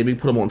crime, maybe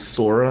put them on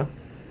Sora.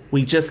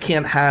 We just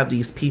can't have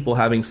these people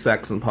having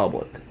sex in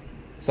public.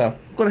 So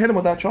I'm going to hit him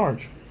with that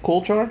charge.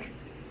 Cool charge?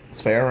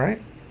 It's fair,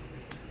 right?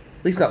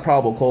 At least got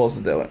probable cause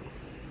to do it.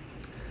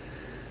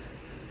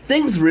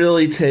 Things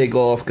really take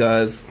off,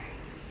 guys,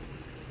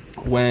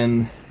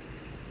 when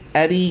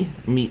Eddie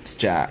meets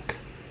Jack.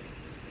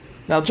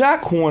 Now,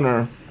 Jack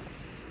Horner,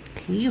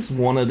 he's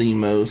one of the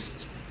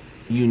most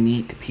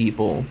unique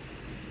people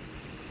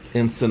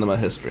in cinema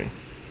history.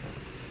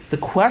 The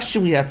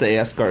question we have to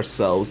ask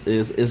ourselves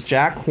is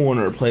Jack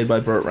Horner, played by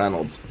Burt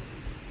Reynolds,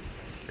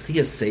 is he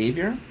a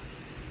savior?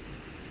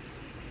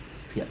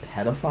 Is he a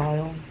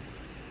pedophile?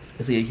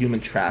 Is he a human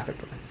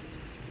trafficker?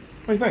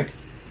 What do you think?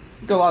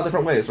 You go a lot of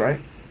different ways,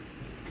 right?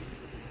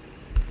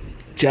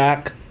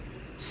 Jack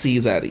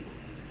sees Eddie.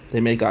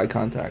 They make eye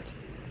contact.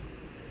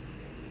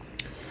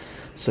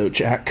 So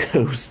Jack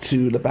goes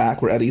to the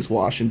back where Eddie's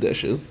washing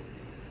dishes.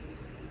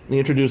 And he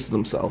introduces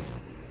himself.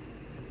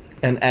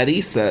 And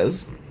Eddie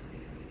says,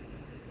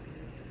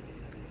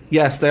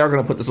 yes, they are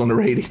going to put this on the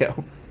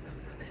radio.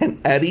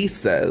 And Eddie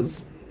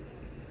says,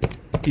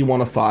 do you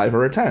want a 5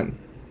 or a 10?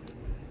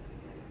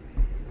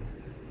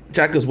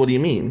 Jack goes, what do you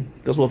mean?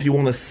 He goes, well, if you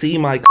want to see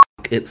my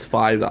cock, it's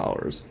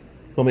 $5. If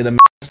you want me to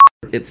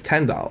it's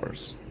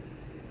 $10.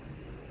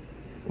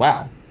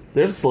 Wow.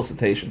 There's a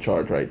solicitation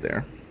charge right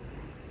there.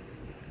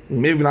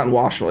 Maybe not in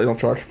Washington, they don't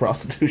charge for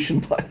prostitution,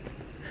 but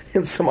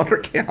in some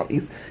other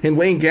counties. In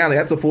Wayne County,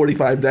 that's a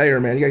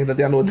 45-dayer, man. You gotta get that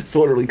down to a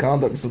disorderly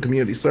conduct and some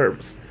community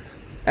service.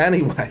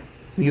 Anyway,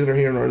 neither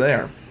here nor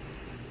there.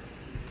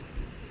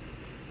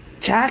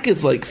 Jack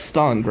is like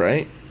stunned,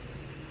 right?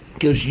 He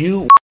goes,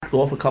 you whacked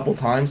off a couple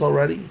times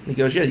already? He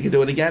goes, yeah, you can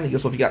do it again? He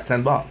goes, well, if you got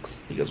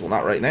 $10. He goes, well,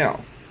 not right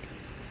now.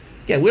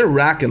 Yeah, we're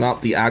racking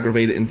up the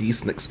aggravated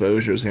indecent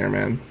exposures here,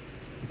 man.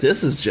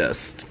 This is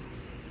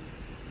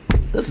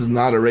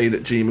not a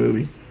rated G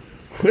movie.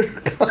 We're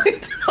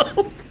kind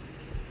of...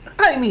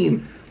 I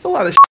mean, there's a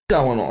lot of shit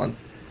going on.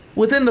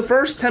 Within the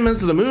first 10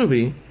 minutes of the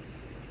movie,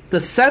 the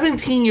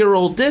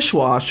 17-year-old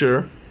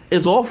dishwasher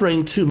is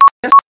offering to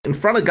in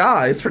front of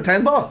guys for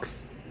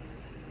 $10.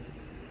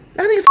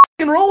 And he's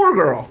a roller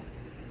girl.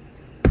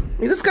 I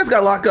mean, this guy's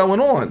got a lot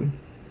going on.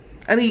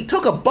 And he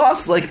took a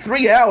bus like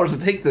 3 hours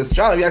to take this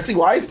job. I mean, I see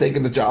why he's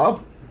taking the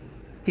job.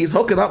 He's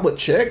hooking up with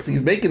chicks.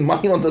 He's making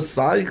money on the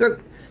side. He ain't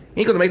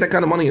going to make that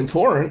kind of money in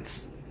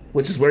Torrance,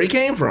 which is where he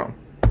came from.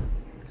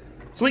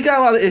 So we got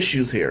a lot of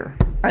issues here.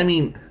 I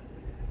mean,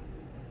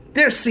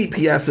 there's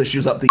CPS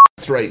issues up the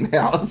ass right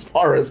now as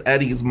far as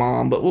Eddie's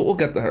mom, but we'll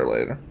get to her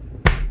later.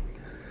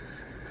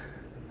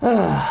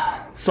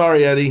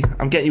 Sorry, Eddie.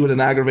 I'm getting you with an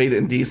aggravated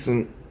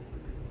indecent.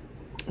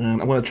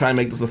 And I'm going to try and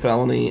make this a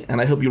felony, and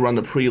I hope you run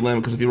the prelim,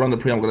 because if you run the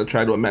prelim, I'm going to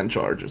try to amend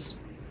charges.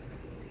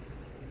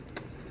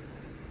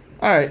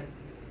 Alright.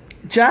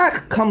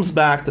 Jack comes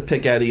back to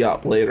pick Eddie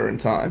up later in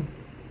time.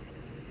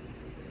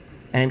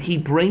 And he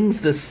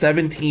brings this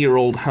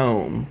 17-year-old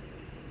home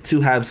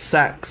to have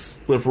sex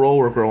with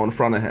Roller Girl in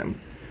front of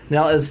him.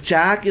 Now, as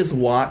Jack is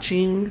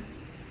watching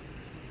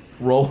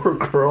Roller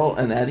Girl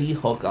and Eddie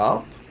hook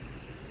up,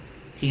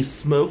 he's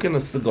smoking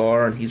a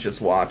cigar and he's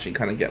just watching,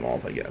 kind of getting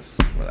off, I guess.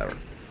 Whatever.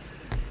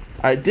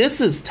 Alright, this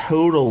is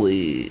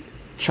totally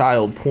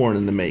child porn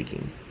in the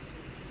making.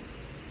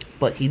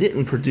 But he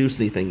didn't produce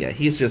anything yet.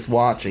 He's just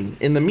watching.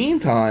 In the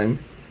meantime,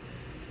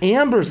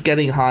 Amber's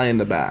getting high in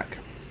the back.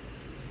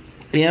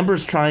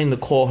 Amber's trying to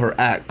call her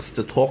ex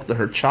to talk to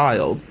her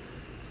child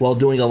while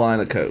doing a line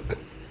of coke.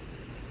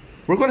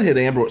 We're going to hit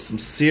Amber with some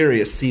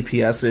serious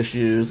CPS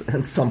issues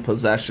and some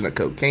possession of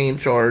cocaine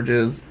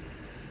charges.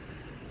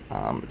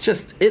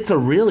 It's a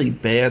really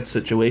bad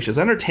situation. As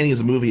entertaining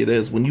as a movie it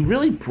is, when you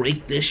really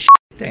break this shit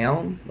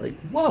down, like,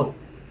 whoa, what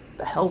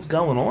the hell's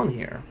going on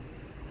here?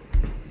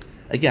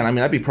 Again, I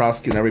mean, I'd be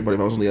prosecuting everybody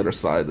if I was on the other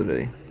side of the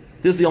V.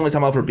 This is the only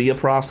time I'll ever be a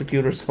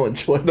prosecutor, so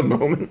enjoy the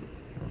moment.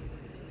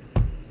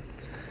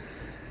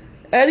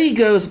 Eddie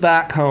goes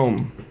back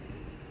home.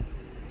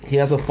 He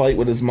has a fight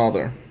with his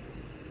mother.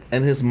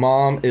 And his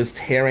mom is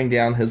tearing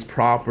down his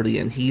property,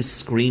 and he's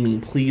screaming,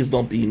 please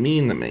don't be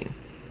mean to me.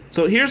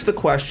 So here's the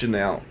question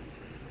now.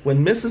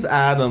 When Mrs.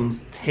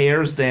 Adams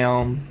tears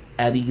down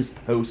Eddie's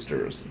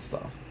posters and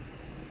stuff,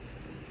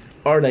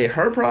 are they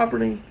her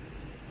property?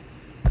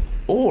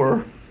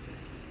 Or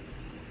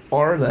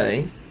are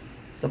they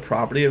the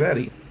property of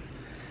Eddie?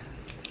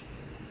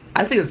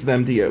 I think it's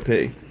an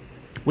MDOP.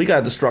 We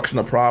got destruction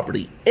of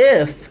property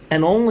if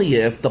and only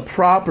if the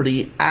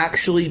property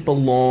actually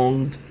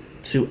belonged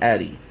to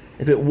Eddie.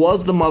 If it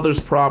was the mother's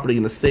property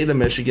in the state of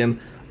Michigan,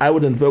 I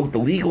would invoke the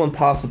legal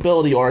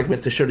impossibility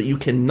argument to show that you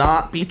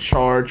cannot be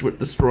charged with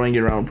destroying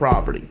your own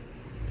property.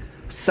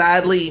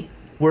 Sadly,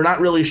 we're not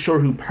really sure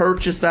who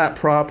purchased that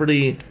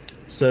property,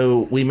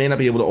 so we may not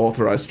be able to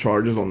authorize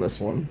charges on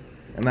this one.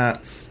 And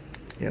that's,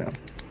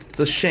 it's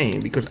a shame,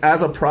 because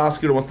as a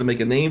prosecutor who wants to make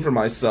a name for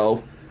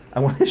myself,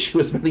 I want to issue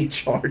as many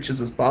charges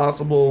as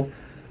possible.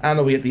 I don't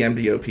know, we get the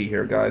MDOP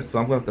here, guys, so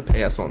I'm going to have to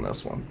pass on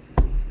this one.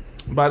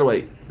 By the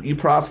way, you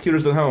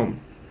prosecutors at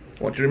home,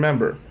 I want you to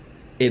remember,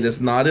 it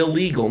is not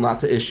illegal not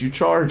to issue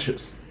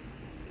charges.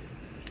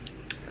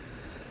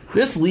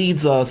 This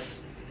leads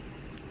us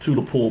to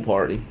the pool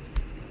party.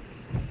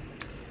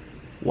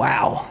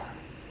 Wow.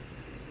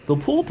 The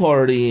pool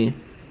party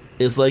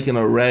is like an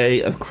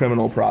array of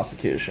criminal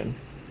prosecution.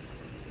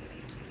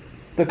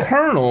 The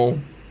colonel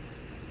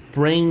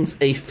brings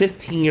a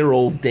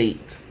 15-year-old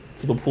date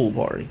to the pool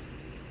party.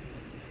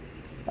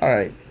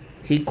 Alright.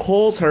 He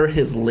calls her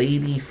his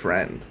lady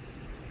friend.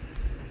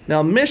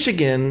 Now,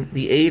 Michigan,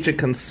 the age of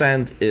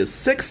consent is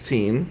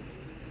 16.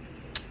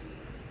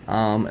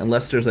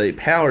 Unless there's a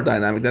power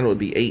dynamic, then it would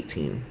be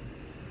 18.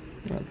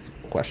 That's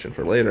a question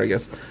for later, I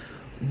guess.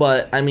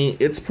 But, I mean,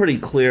 it's pretty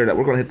clear that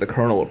we're going to hit the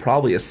colonel with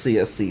probably a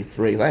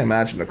CSC3. I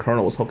imagine the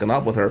colonel was hooking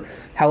up with her.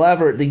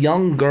 However, the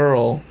young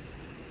girl,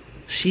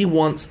 she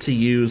wants to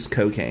use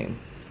cocaine.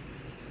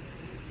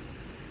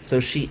 So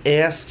she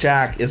asks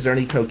Jack, is there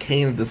any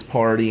cocaine at this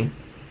party?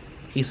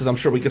 He says, I'm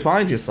sure we could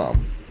find you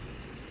some.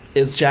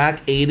 Is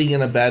Jack aiding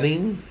and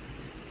abetting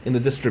in the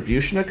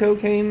distribution of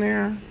cocaine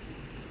there?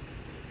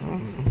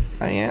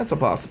 Yeah, it's a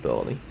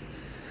possibility.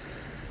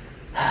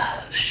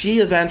 She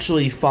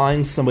eventually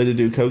finds somebody to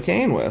do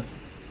cocaine with.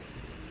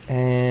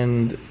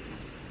 And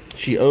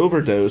she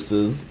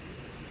overdoses.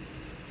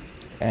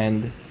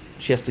 And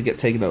she has to get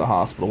taken to the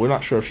hospital. We're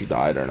not sure if she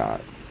died or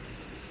not.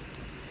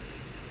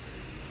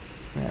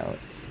 Now,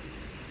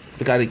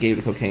 the guy that gave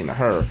the cocaine to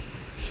her,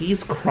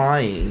 he's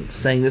crying,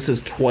 saying this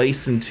is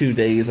twice in 2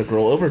 days a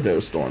girl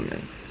overdosed on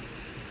me.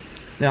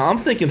 Now, I'm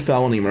thinking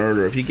felony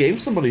murder. If you gave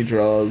somebody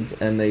drugs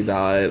and they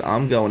died,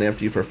 I'm going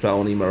after you for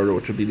felony murder,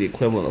 which would be the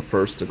equivalent of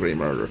first-degree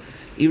murder.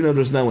 Even though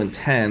there's no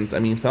intent, I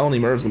mean, felony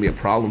murder is going to be a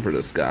problem for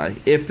this guy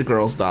if the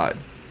girls died.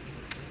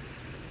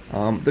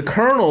 The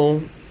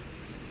colonel,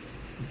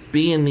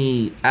 being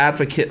the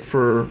advocate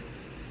for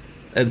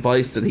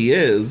advice that he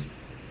is,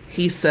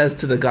 he says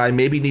to the guy,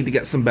 maybe you need to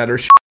get some better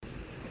shit.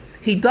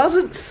 He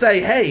doesn't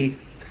say, hey,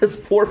 this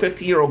poor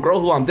 15-year-old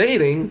girl who I'm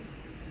dating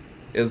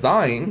is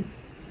dying.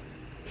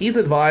 He's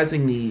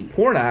advising the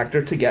porn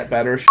actor to get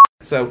better shit.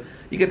 So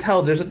you can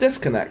tell there's a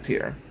disconnect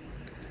here.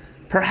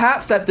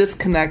 Perhaps that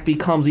disconnect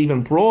becomes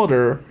even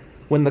broader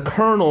when the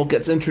colonel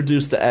gets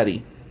introduced to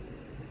Eddie.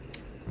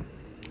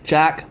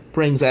 Jack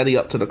brings Eddie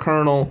up to the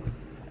colonel,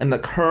 and the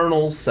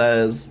colonel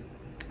says,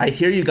 I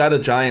hear you got a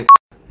giant.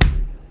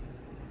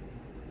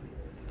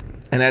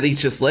 And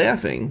Eddie's just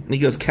laughing. And he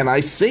goes, can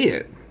I see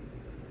it?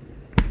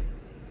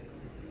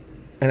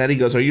 And Eddie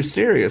goes, are you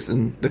serious?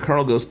 And the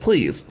colonel goes,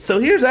 please. So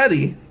here's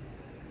Eddie.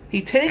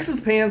 He takes his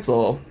pants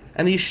off,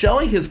 and he's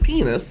showing his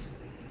penis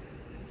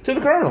to the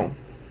colonel.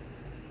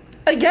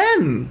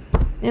 Again!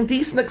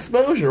 Indecent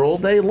exposure all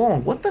day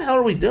long. What the hell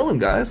are we doing,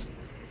 guys?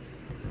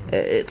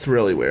 It's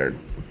really weird.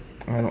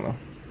 I don't know.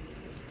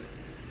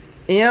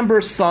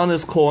 Amber's son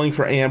is calling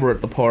for Amber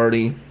at the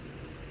party.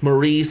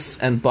 Maurice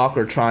and Buck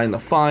are trying to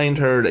find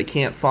her. They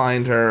can't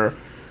find her.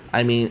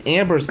 I mean,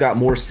 Amber's got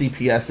more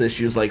CPS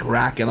issues, like,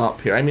 racking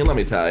up here. I mean, let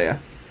me tell you.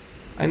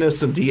 I know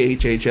some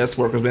DHHS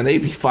workers, man, they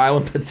be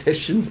filing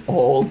petitions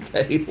all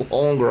day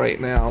long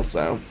right now,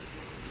 so.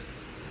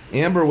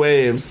 Amber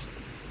waves.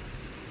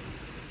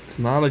 It's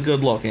not a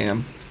good look,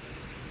 Am.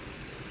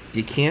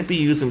 You can't be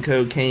using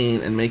cocaine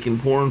and making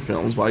porn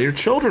films while your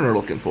children are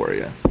looking for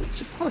you. It's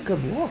just not a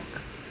good look.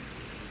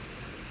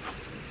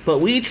 But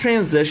we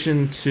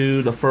transition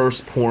to the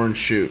first porn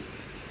shoot.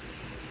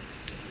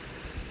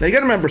 Now you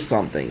gotta remember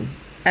something.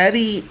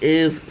 Eddie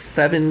is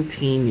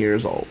 17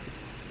 years old.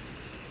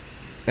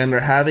 And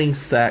they're having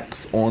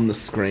sex on the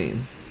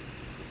screen.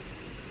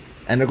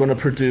 And they're going to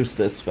produce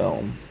this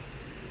film.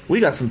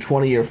 We got some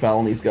 20-year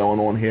felonies going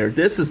on here.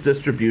 This is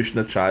distribution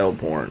of child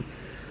porn.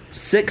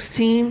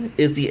 16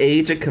 is the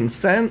age of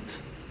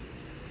consent.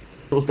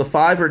 It was the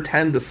 5 or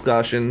 10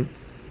 discussion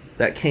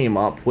that came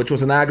up, which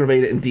was an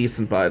aggravated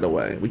indecent, by the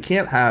way. We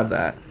can't have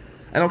that.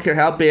 I don't care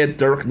how bad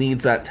Dirk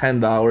needs that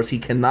 $10. He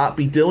cannot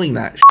be doing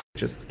that shit.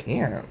 Just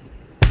can't.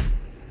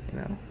 You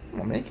know?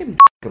 Well, man, can't be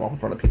off in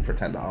front of people for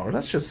 $10.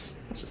 That's just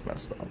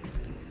messed up.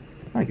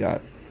 My God.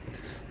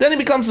 Then he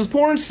becomes his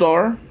porn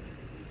star.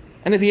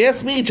 And if you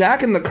ask me,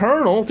 Jack and the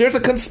Colonel, there's a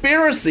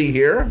conspiracy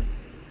here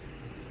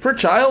for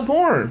child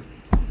porn.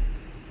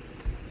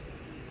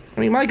 I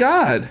mean, my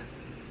God.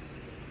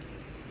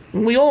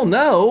 We all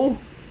know.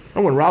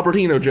 And when Robert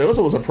Hino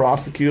Joza was a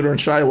prosecutor in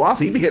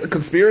Shiawassee, he'd be getting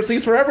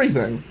conspiracies for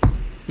everything.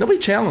 Nobody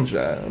challenged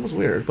that. It was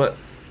weird. But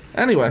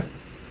anyway.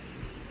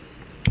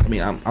 I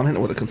mean, I'm hitting it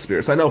with a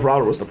conspiracy. I know if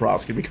Robert was the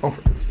prosecutor, we'd go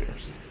for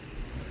conspiracies.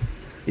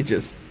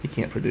 You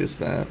can't produce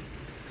that.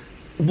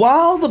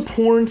 While the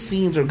porn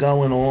scenes are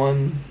going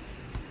on,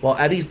 while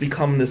Eddie's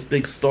becoming this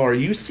big star,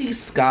 you see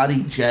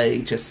Scotty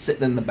J just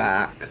sitting in the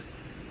back,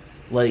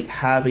 like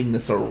having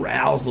this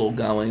arousal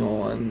going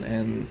on,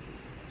 and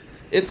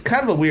it's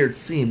kind of a weird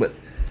scene, but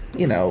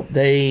you know,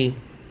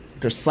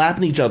 they're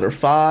slapping each other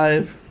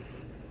 5.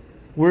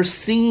 We're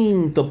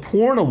seeing the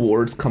porn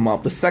awards come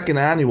up, the 2nd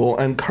annual,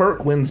 and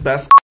Kirk wins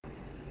best.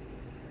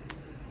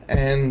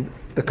 And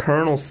the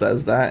Colonel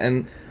says that,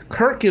 and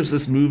Kirk gives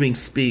this moving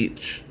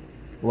speech,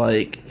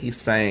 like he's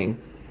saying,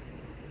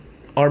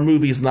 our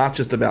movie's not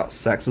just about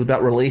sex, it's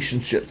about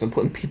relationships and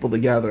putting people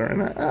together.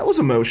 And that was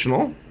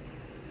emotional.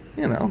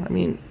 You know, I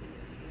mean,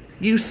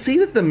 you see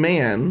that the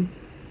man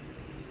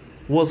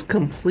was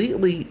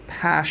completely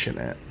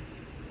passionate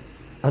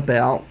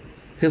about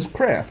his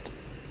craft.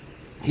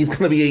 He's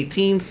going to be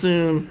 18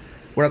 soon.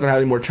 We're not going to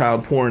have any more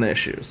child porn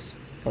issues.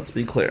 Let's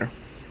be clear.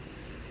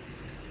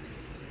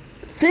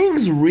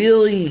 Things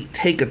really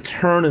take a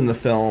turn in the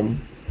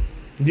film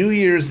New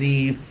Year's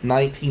Eve,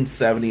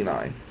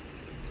 1979.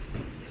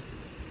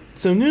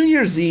 So New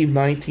Year's Eve,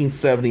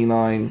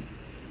 1979,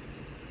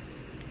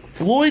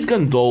 Floyd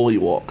Gondoli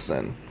walks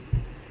in.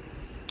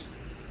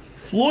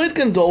 Floyd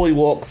Gondoli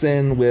walks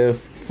in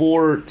with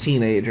 4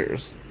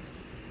 teenagers.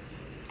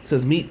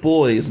 Says, meet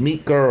boys,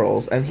 meet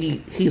girls, and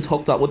he's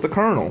hooked up with the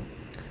Colonel.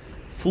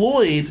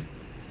 Floyd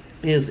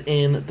is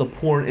in the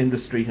porn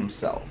industry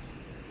himself.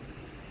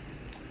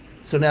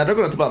 So now they're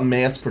going to talk about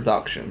mass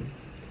production.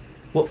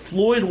 What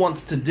Floyd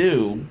wants to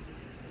do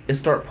is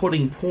start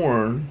putting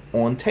porn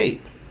on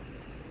tape.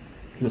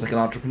 He was like an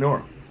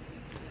entrepreneur.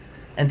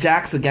 And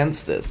Jack's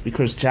against this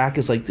because Jack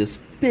is like this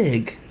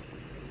big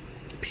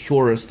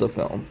purist of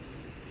film.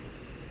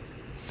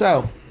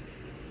 So,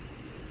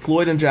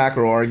 Floyd and Jack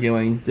are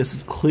arguing. This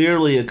is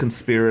clearly a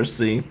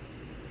conspiracy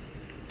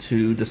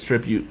to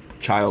distribute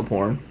child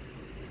porn.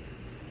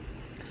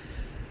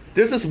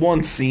 There's this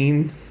one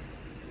scene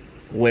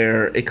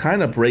where it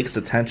kind of breaks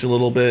the tension a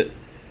little bit.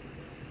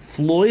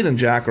 Floyd and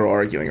Jack are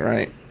arguing,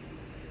 right?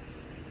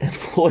 And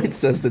Floyd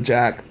says to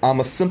Jack, I'm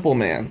a simple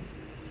man.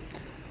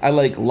 I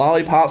like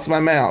lollipops in my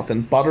mouth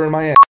and butter in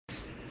my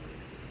ass.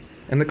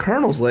 And the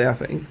Colonel's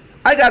laughing.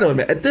 I gotta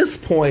admit, at this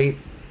point,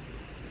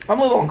 I'm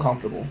a little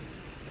uncomfortable.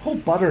 The whole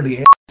butter in the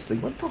ass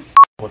thing, what the f***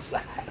 was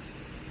that?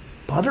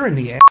 Butter in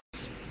the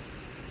ass?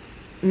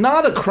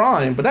 Not a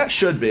crime, but that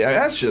should be.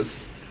 That's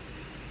just,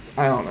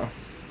 I don't know.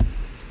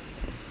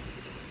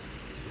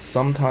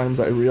 Sometimes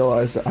I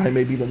realize that I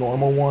may be the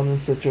normal one in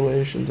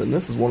situations, and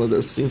this is one of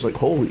those scenes like,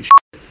 holy shit.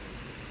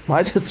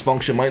 My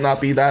dysfunction might not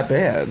be that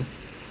bad.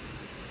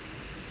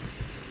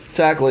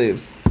 Jack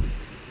leaves.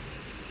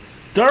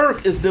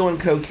 Dirk is doing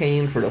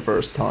cocaine for the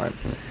first time.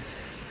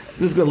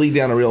 This is going to lead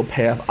down a real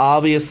path.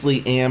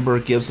 Obviously, Amber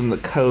gives him the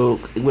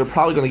coke. We're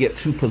probably going to get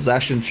 2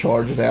 possession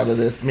charges out of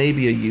this.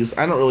 Maybe a use.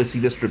 I don't really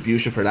see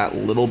distribution for that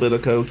little bit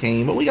of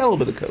cocaine, but we got a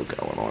little bit of coke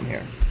going on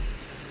here.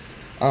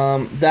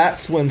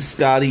 That's when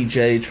Scotty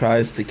J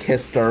tries to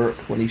kiss Dirk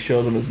when he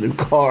shows him his new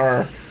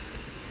car.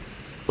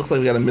 Looks like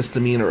we got a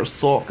misdemeanor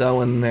assault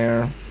going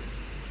there.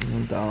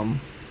 And,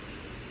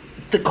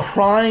 the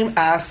crime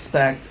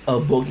aspect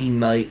of Boogie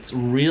Nights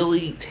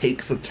really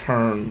takes a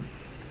turn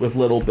with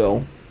Little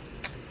Bill.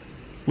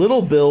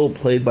 Little Bill,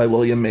 played by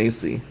William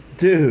Macy.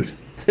 Dude,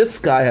 this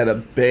guy had a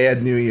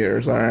bad New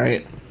Year's,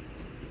 alright?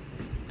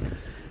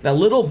 Now,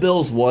 Little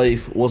Bill's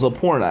wife was a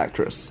porn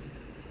actress.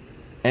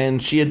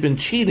 And she had been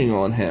cheating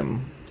on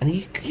him. And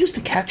he used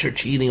to catch her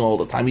cheating all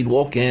the time. He'd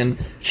walk in,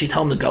 she'd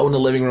tell him to go in the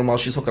living room while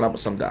she's hooking up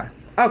with some guy.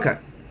 Okay.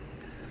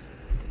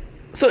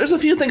 So there's a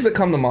few things that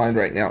come to mind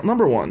right now.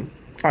 Number one.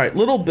 Alright,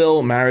 Little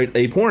Bill married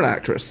a porn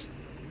actress.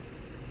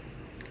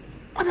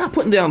 I'm not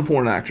putting down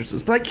porn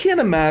actresses, but I can't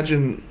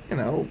imagine,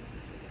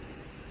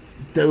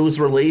 those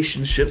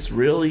relationships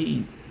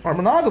really are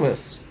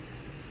monogamous.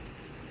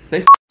 They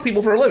f***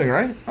 people for a living,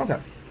 right?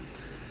 Okay.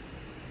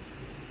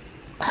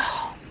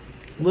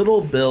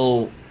 Little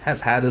Bill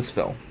has had his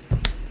fill.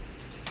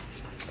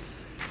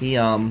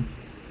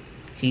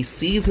 He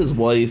sees his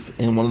wife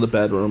in one of the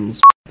bedrooms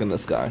f***ing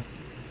this guy.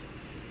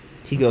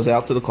 He goes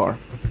out to the car.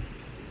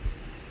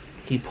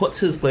 He puts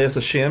his glass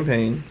of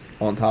champagne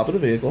on top of the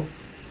vehicle.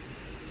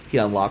 He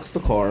unlocks the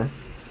car.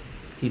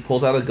 He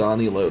pulls out a gun.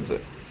 He loads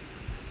it.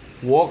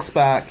 Walks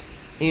back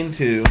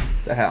into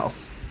the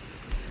house.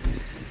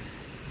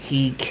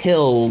 He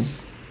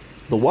kills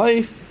the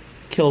wife,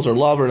 kills her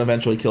lover, and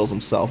eventually kills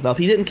himself. Now, if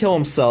he didn't kill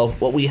himself,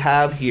 what we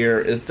have here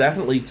is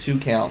definitely 2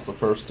 counts of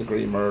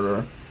first-degree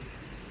murder.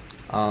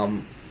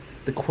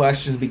 The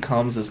question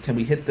becomes is, can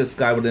we hit this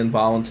guy with an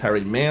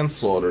involuntary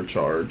manslaughter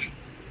charge?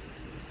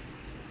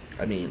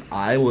 I mean,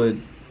 I would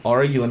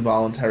argue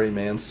involuntary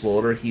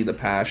manslaughter, heat of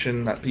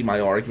passion. That'd be my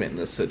argument in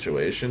this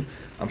situation.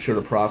 I'm sure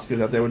the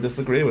prosecutors out there would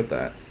disagree with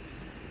that.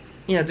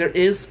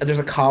 There's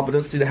a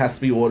competency that has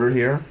to be ordered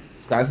here.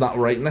 This guy's not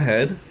right in the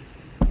head.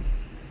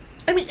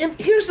 I mean, and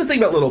here's the thing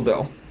about Little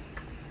Bill.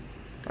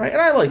 Alright,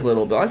 and I like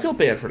Little Bill. I feel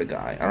bad for the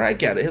guy. Alright, I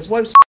get it. His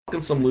wife's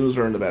fucking some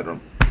loser in the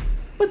bedroom.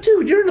 But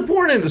dude, you're in the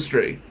porn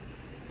industry.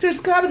 There's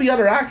got to be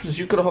other actresses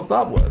you could have hooked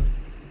up with.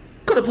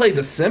 Could have played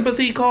the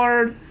sympathy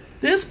card.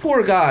 This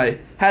poor guy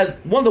had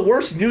one of the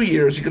worst New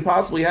Year's you could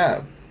possibly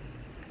have.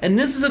 And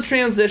this is a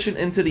transition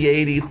into the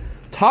 80s.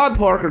 Todd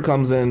Parker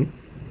comes in.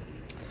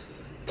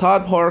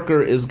 Todd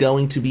Parker is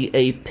going to be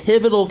a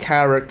pivotal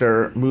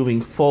character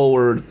moving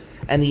forward.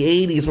 And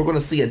the 80s, we're going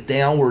to see a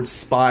downward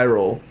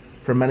spiral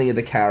for many of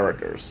the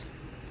characters.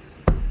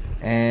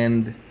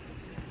 And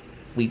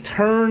we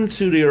turn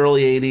to the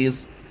early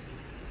 80s,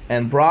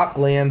 and Brock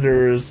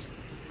Landers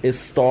is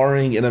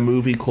starring in a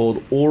movie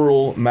called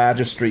Oral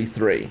Magistry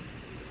 3.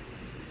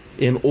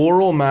 In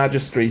Oral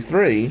Magistry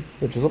 3,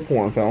 which is a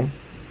porn film,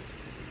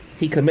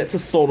 he commits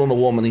assault on a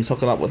woman he's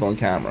hooking up with on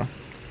camera.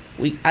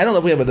 I don't know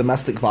if we have a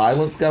domestic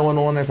violence going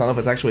on there. I don't know if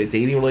it's actually a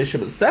dating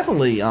relationship. It's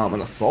definitely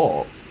an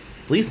assault.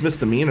 At least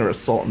misdemeanor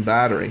assault and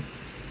battery.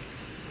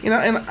 You know,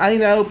 and I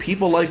know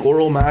people like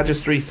Oral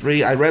Magistry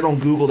 3. I read on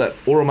Google that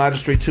Oral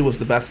Magistry 2 was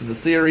the best of the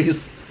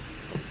series.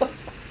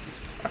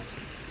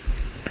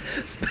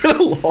 It's been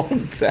a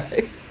long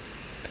day.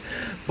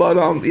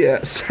 But,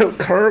 yeah, so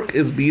Kirk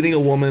is beating a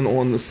woman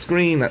on the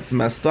screen. That's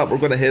messed up. We're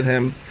going to hit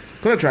him.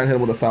 Going to try and hit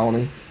him with a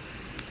felony.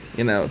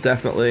 You know,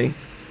 definitely.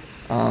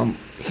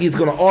 He's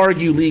going to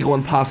argue legal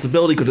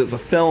impossibility because it's a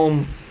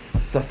film.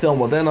 It's a film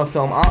within a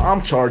film.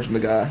 I'm charging the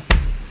guy.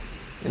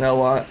 You know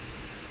what?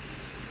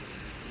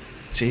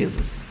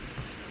 Jesus.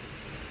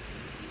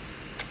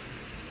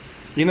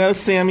 You know,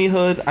 Sammy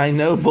Hood, I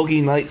know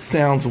Boogie Nights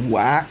sounds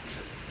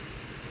whacked,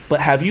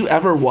 but have you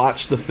ever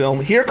watched the film?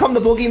 Here come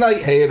the Boogie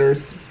Night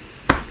haters.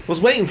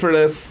 Was waiting for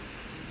this.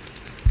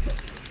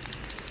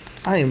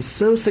 I am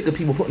so sick of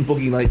people putting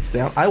Boogie Nights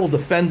down. I will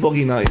defend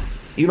Boogie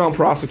Nights, even though I'm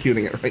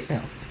prosecuting it right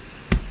now.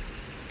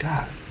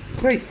 God,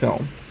 great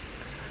film.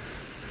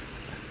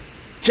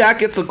 Jack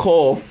gets a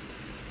call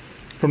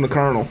from the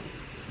Colonel.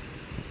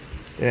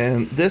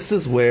 And this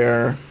is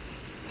where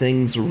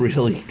things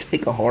really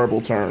take a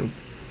horrible turn.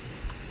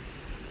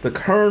 The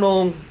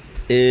Colonel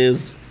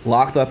is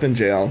locked up in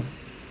jail.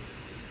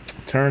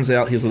 Turns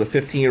out he was with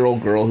a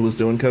 15-year-old girl who was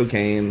doing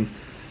cocaine,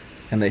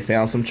 and they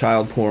found some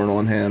child porn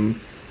on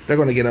him. They're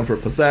going to get him for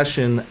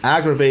possession,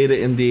 aggravated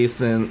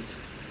indecent.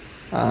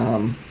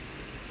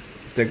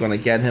 They're going to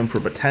get him for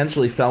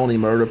potentially felony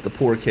murder if the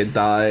poor kid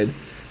died.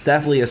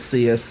 Definitely a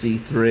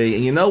CSC3.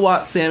 And you know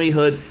what, Sammy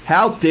Hood?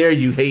 How dare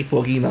you hate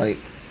Boogie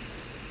Nights?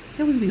 I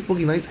can't believe these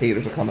Boogie Nights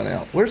haters are coming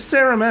out. Where's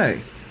Sarah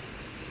May?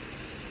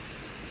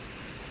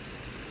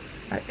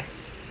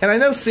 And I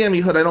know Sammy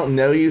Hood, I don't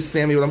know you,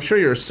 Sammy, but I'm sure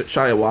you're a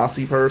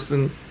Shiawassee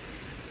person.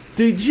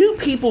 Did you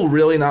people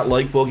really not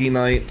like Boogie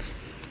Nights?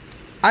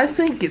 I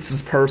think it's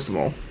as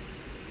personal.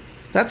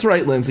 That's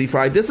right, Lindsay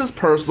Fried. This is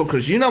personal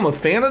because you know I'm a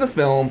fan of the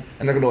film,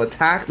 and they're going to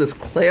attack this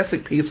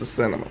classic piece of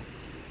cinema.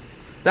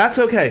 That's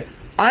okay.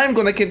 I'm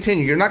going to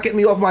continue. You're not getting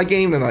me off my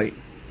game tonight.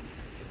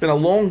 It's been a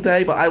long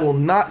day, but I will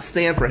not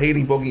stand for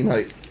hating Boogie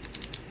Nights.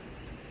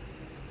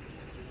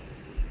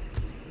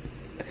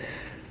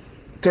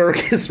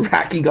 Dirk is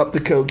racking up the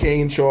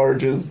cocaine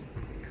charges,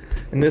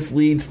 and this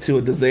leads to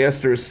a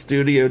disastrous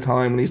studio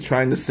time when he's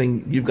trying to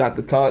sing You've Got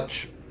the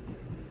Touch.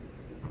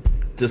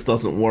 Just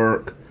doesn't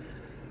work.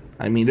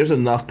 I mean, there's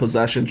enough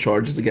possession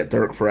charges to get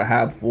Dirk for a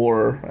HAB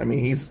 4. I mean,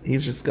 he's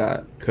just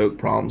got coke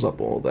problems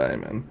up all day,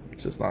 man.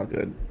 It's just not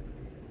good.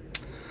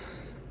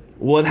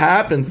 What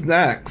happens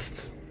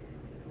next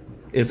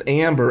is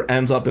Amber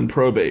ends up in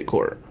probate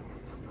court.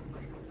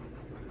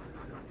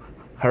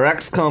 Her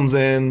ex comes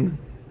in,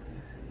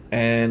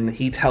 and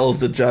he tells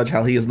the judge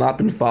how he has not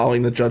been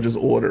following the judge's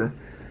order.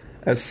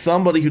 As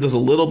somebody who does a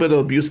little bit of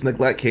abuse and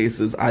neglect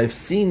cases, I've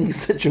seen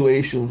these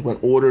situations when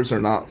orders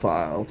are not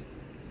filed.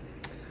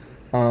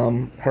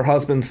 Her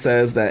husband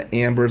says that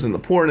Amber's in the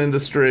porn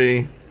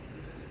industry,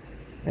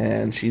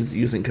 and she's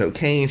using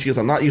cocaine. She goes,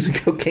 I'm not using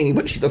cocaine,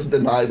 but she doesn't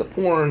deny the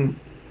porn.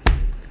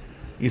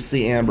 You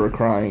see Amber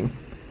crying.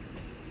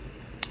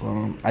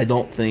 I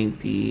don't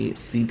think the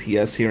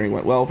CPS hearing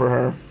went well for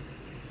her.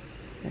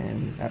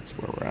 And that's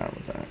where we're at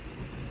with that.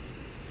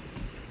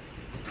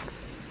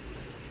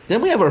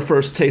 Then we have our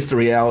first taste of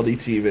reality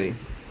TV.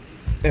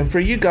 And for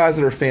you guys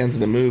that are fans of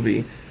the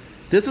movie,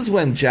 this is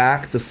when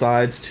Jack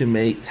decides to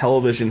make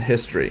television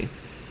history.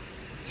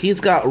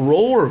 He's got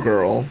Roller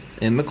Girl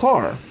in the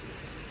car.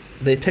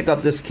 They pick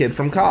up this kid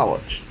from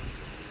college.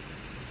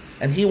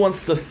 And he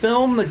wants to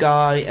film the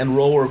guy and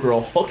Roller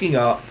Girl hooking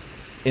up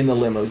in the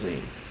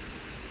limousine.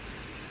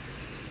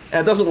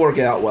 And it doesn't work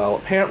out well.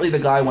 Apparently the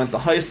guy went to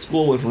high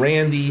school with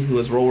Randy, who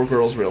is Roller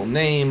Girl's real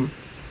name.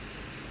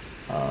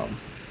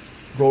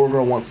 Roller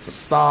Girl wants to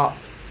stop.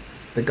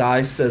 The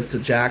guy says to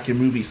Jack, your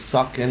movies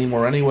suck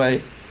anymore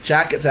anyway.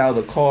 Jack gets out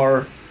of the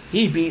car.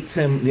 He beats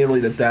him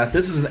nearly to death.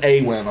 This is an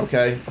A win,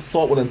 okay?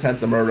 Assault with intent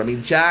to murder. I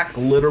mean, Jack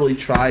literally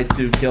tried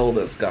to kill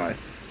this guy.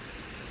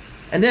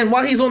 And then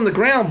while he's on the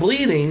ground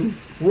bleeding,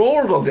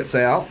 Roller Girl gets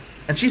out,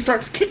 and she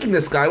starts kicking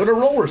this guy with her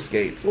roller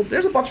skates. Well,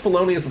 there's a bunch of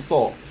felonious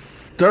assaults.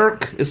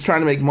 Dirk is trying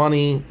to make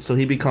money, so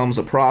he becomes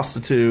a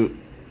prostitute.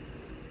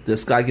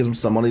 This guy gives him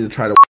some money to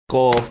try to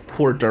off.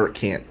 Poor Dirk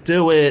can't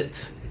do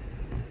it.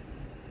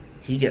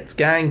 He gets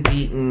gang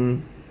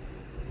beaten.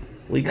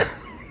 We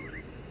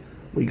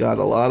got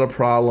a lot of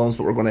problems,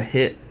 but we're going to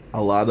hit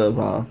a lot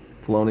of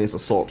felonious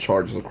assault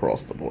charges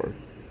across the board.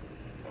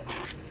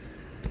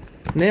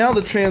 Now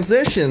the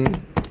transition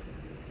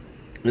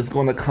is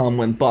going to come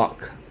when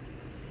Buck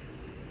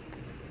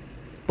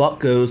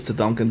goes to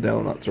Dunkin'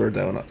 Donuts, or a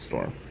donut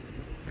store.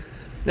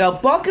 Now,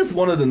 Buck is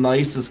one of the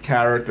nicest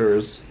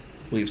characters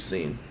we've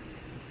seen.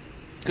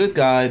 Good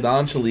guy,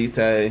 Don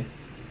Chalite.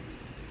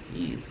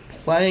 He's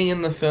playing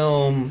in the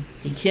film.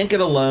 He can't get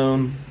a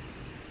loan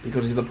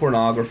because he's a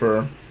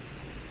pornographer.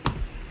 Him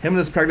and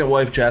his pregnant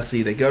wife,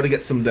 Jessie, they go to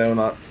get some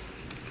donuts.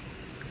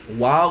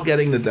 While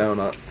getting the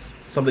donuts,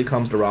 somebody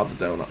comes to rob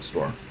the donut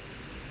store.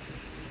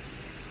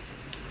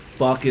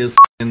 Buck is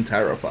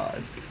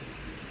terrified.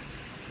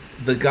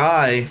 The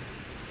guy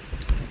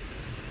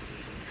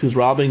who's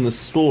robbing the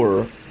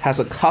store has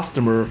a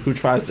customer who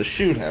tries to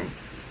shoot him.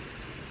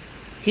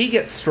 He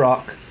gets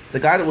struck. The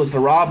guy that was the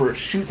robber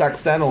shoots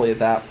accidentally at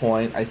that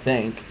point, I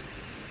think.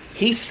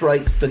 He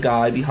strikes the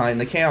guy behind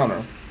the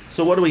counter.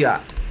 So what do we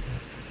got?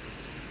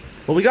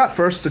 Well, we got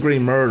first-degree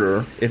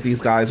murder, if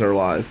these guys are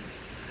alive.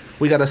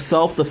 We got a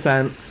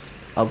self-defense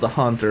of the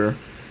hunter.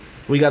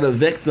 We got a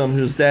victim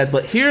who's dead.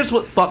 But here's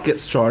what Buck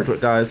gets charged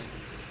with, guys.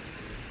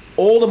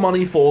 All the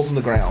money falls on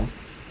the ground.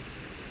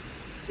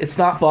 It's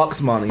not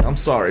Buck's money. I'm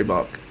sorry,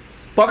 Buck.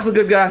 Buck's a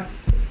good guy.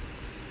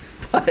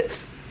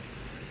 But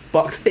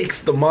Buck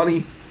takes the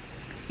money.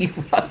 He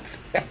runs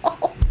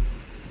out.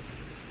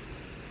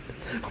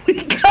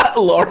 We got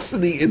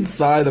larceny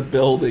inside a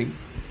building.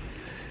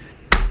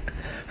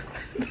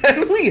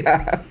 Then we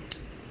have...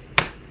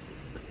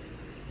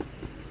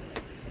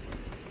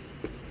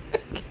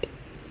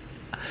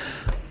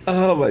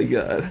 Oh my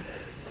god.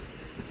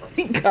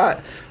 We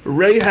got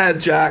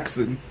Rayhad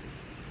Jackson.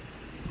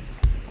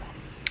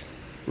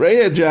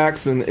 Rayhad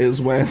Jackson is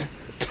when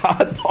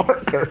Todd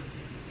Parker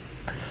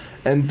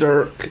and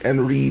Dirk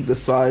and Reed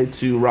decide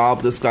to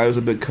rob this guy who's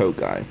a big coke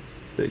guy.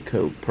 Big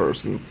coke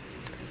person.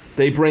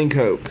 They bring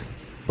coke,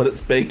 but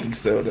it's baking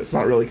soda. It's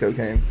not really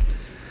cocaine.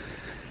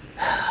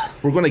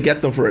 We're going to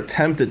get them for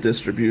attempted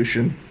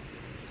distribution,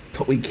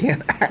 but we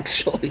can't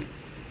actually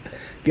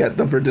get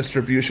them for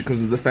distribution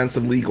because of the defense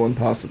of legal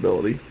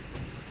impossibility.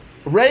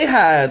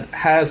 Rayhad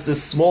has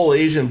this small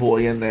Asian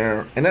boy in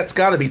there, and that's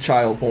got to be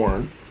child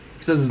porn.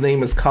 He says his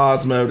name is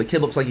Cosmo. The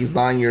kid looks like he's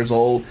 9 years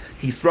old.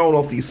 He's throwing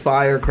off these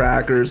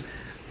firecrackers.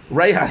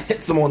 Rayhad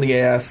hits him on the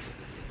ass.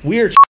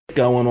 Weird shit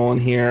going on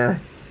here.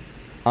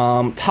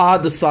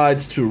 Todd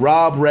decides to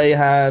rob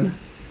Rayhad,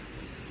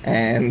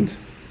 and,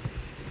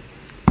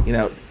 you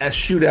know, as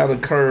shootout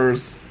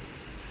occurs,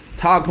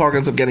 Todd Parker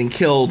ends up getting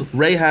killed.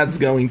 Rayhad's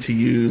going to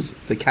use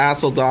the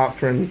castle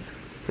doctrine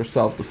for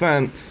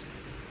self-defense.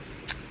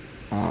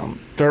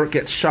 Dirk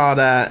gets shot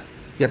at.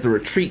 You got the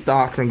retreat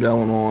doctrine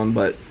going on,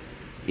 but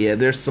yeah,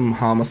 there's some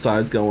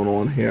homicides going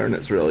on here, and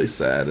it's really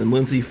sad. And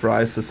Lindsay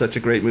Fries is such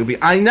a great movie.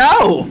 I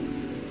know!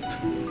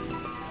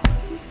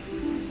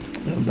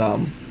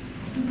 And,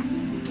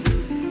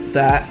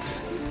 that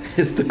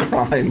is the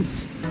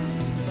crimes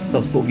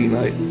of Boogie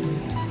Nights.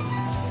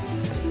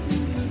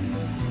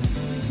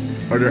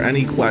 Are there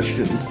any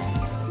questions?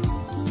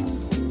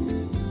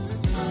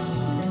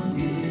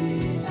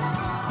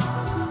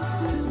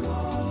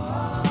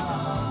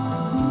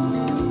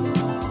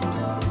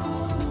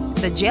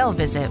 The Jail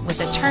Visit with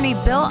attorney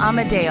Bill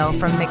Amadeo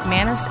from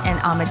McManus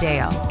and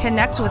Amadeo.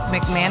 Connect with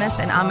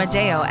McManus and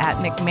Amadeo at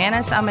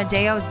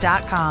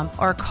McManusAmadeo.com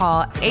or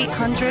call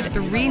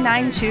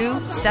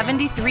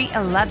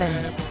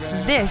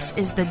 800-392-7311. This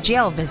is The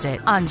Jail Visit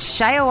on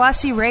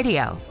Shiawassee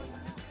Radio.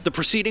 The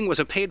proceeding was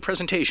a paid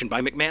presentation by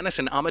McManus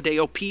and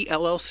Amadeo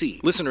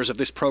PLLC. Listeners of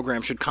this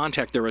program should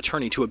contact their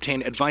attorney to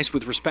obtain advice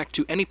with respect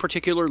to any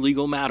particular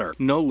legal matter.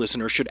 No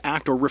listener should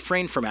act or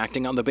refrain from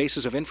acting on the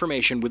basis of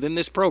information within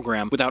this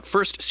program without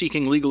first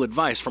seeking legal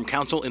advice from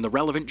counsel in the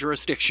relevant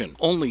jurisdiction.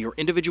 Only your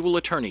individual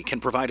attorney can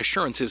provide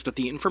assurances that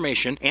the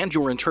information and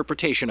your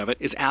interpretation of it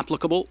is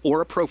applicable or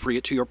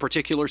appropriate to your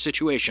particular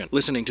situation.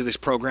 Listening to this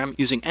program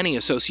using any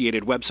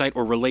associated website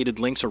or related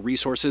links or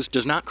resources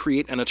does not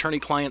create an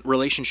attorney-client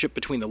relationship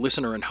between the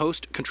listener and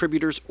host,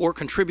 contributors, or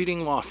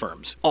contributing law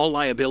firms. All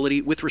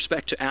liability with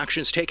respect to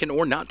actions taken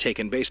or not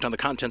taken based on the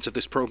contents of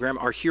this program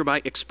are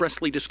hereby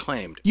expressly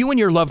disclaimed. You and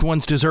your loved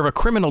ones deserve a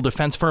criminal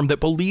defense firm that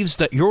believes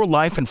that your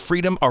life and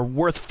freedom are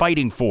worth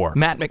fighting for.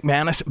 Matt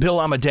McManus, Bill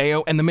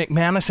Amadeo, and the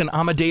McManus and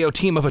Amadeo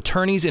team of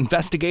attorneys,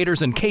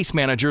 investigators, and case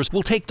managers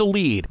will take the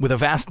lead with a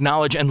vast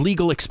knowledge and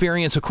legal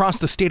experience across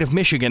the state of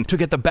Michigan to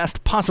get the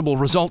best possible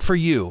result for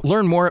you.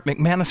 Learn more at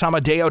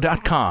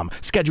McManusAmadeo.com.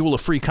 Schedule a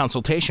free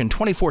consultation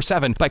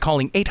 24/7 by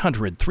calling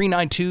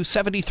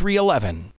 800-392-7311.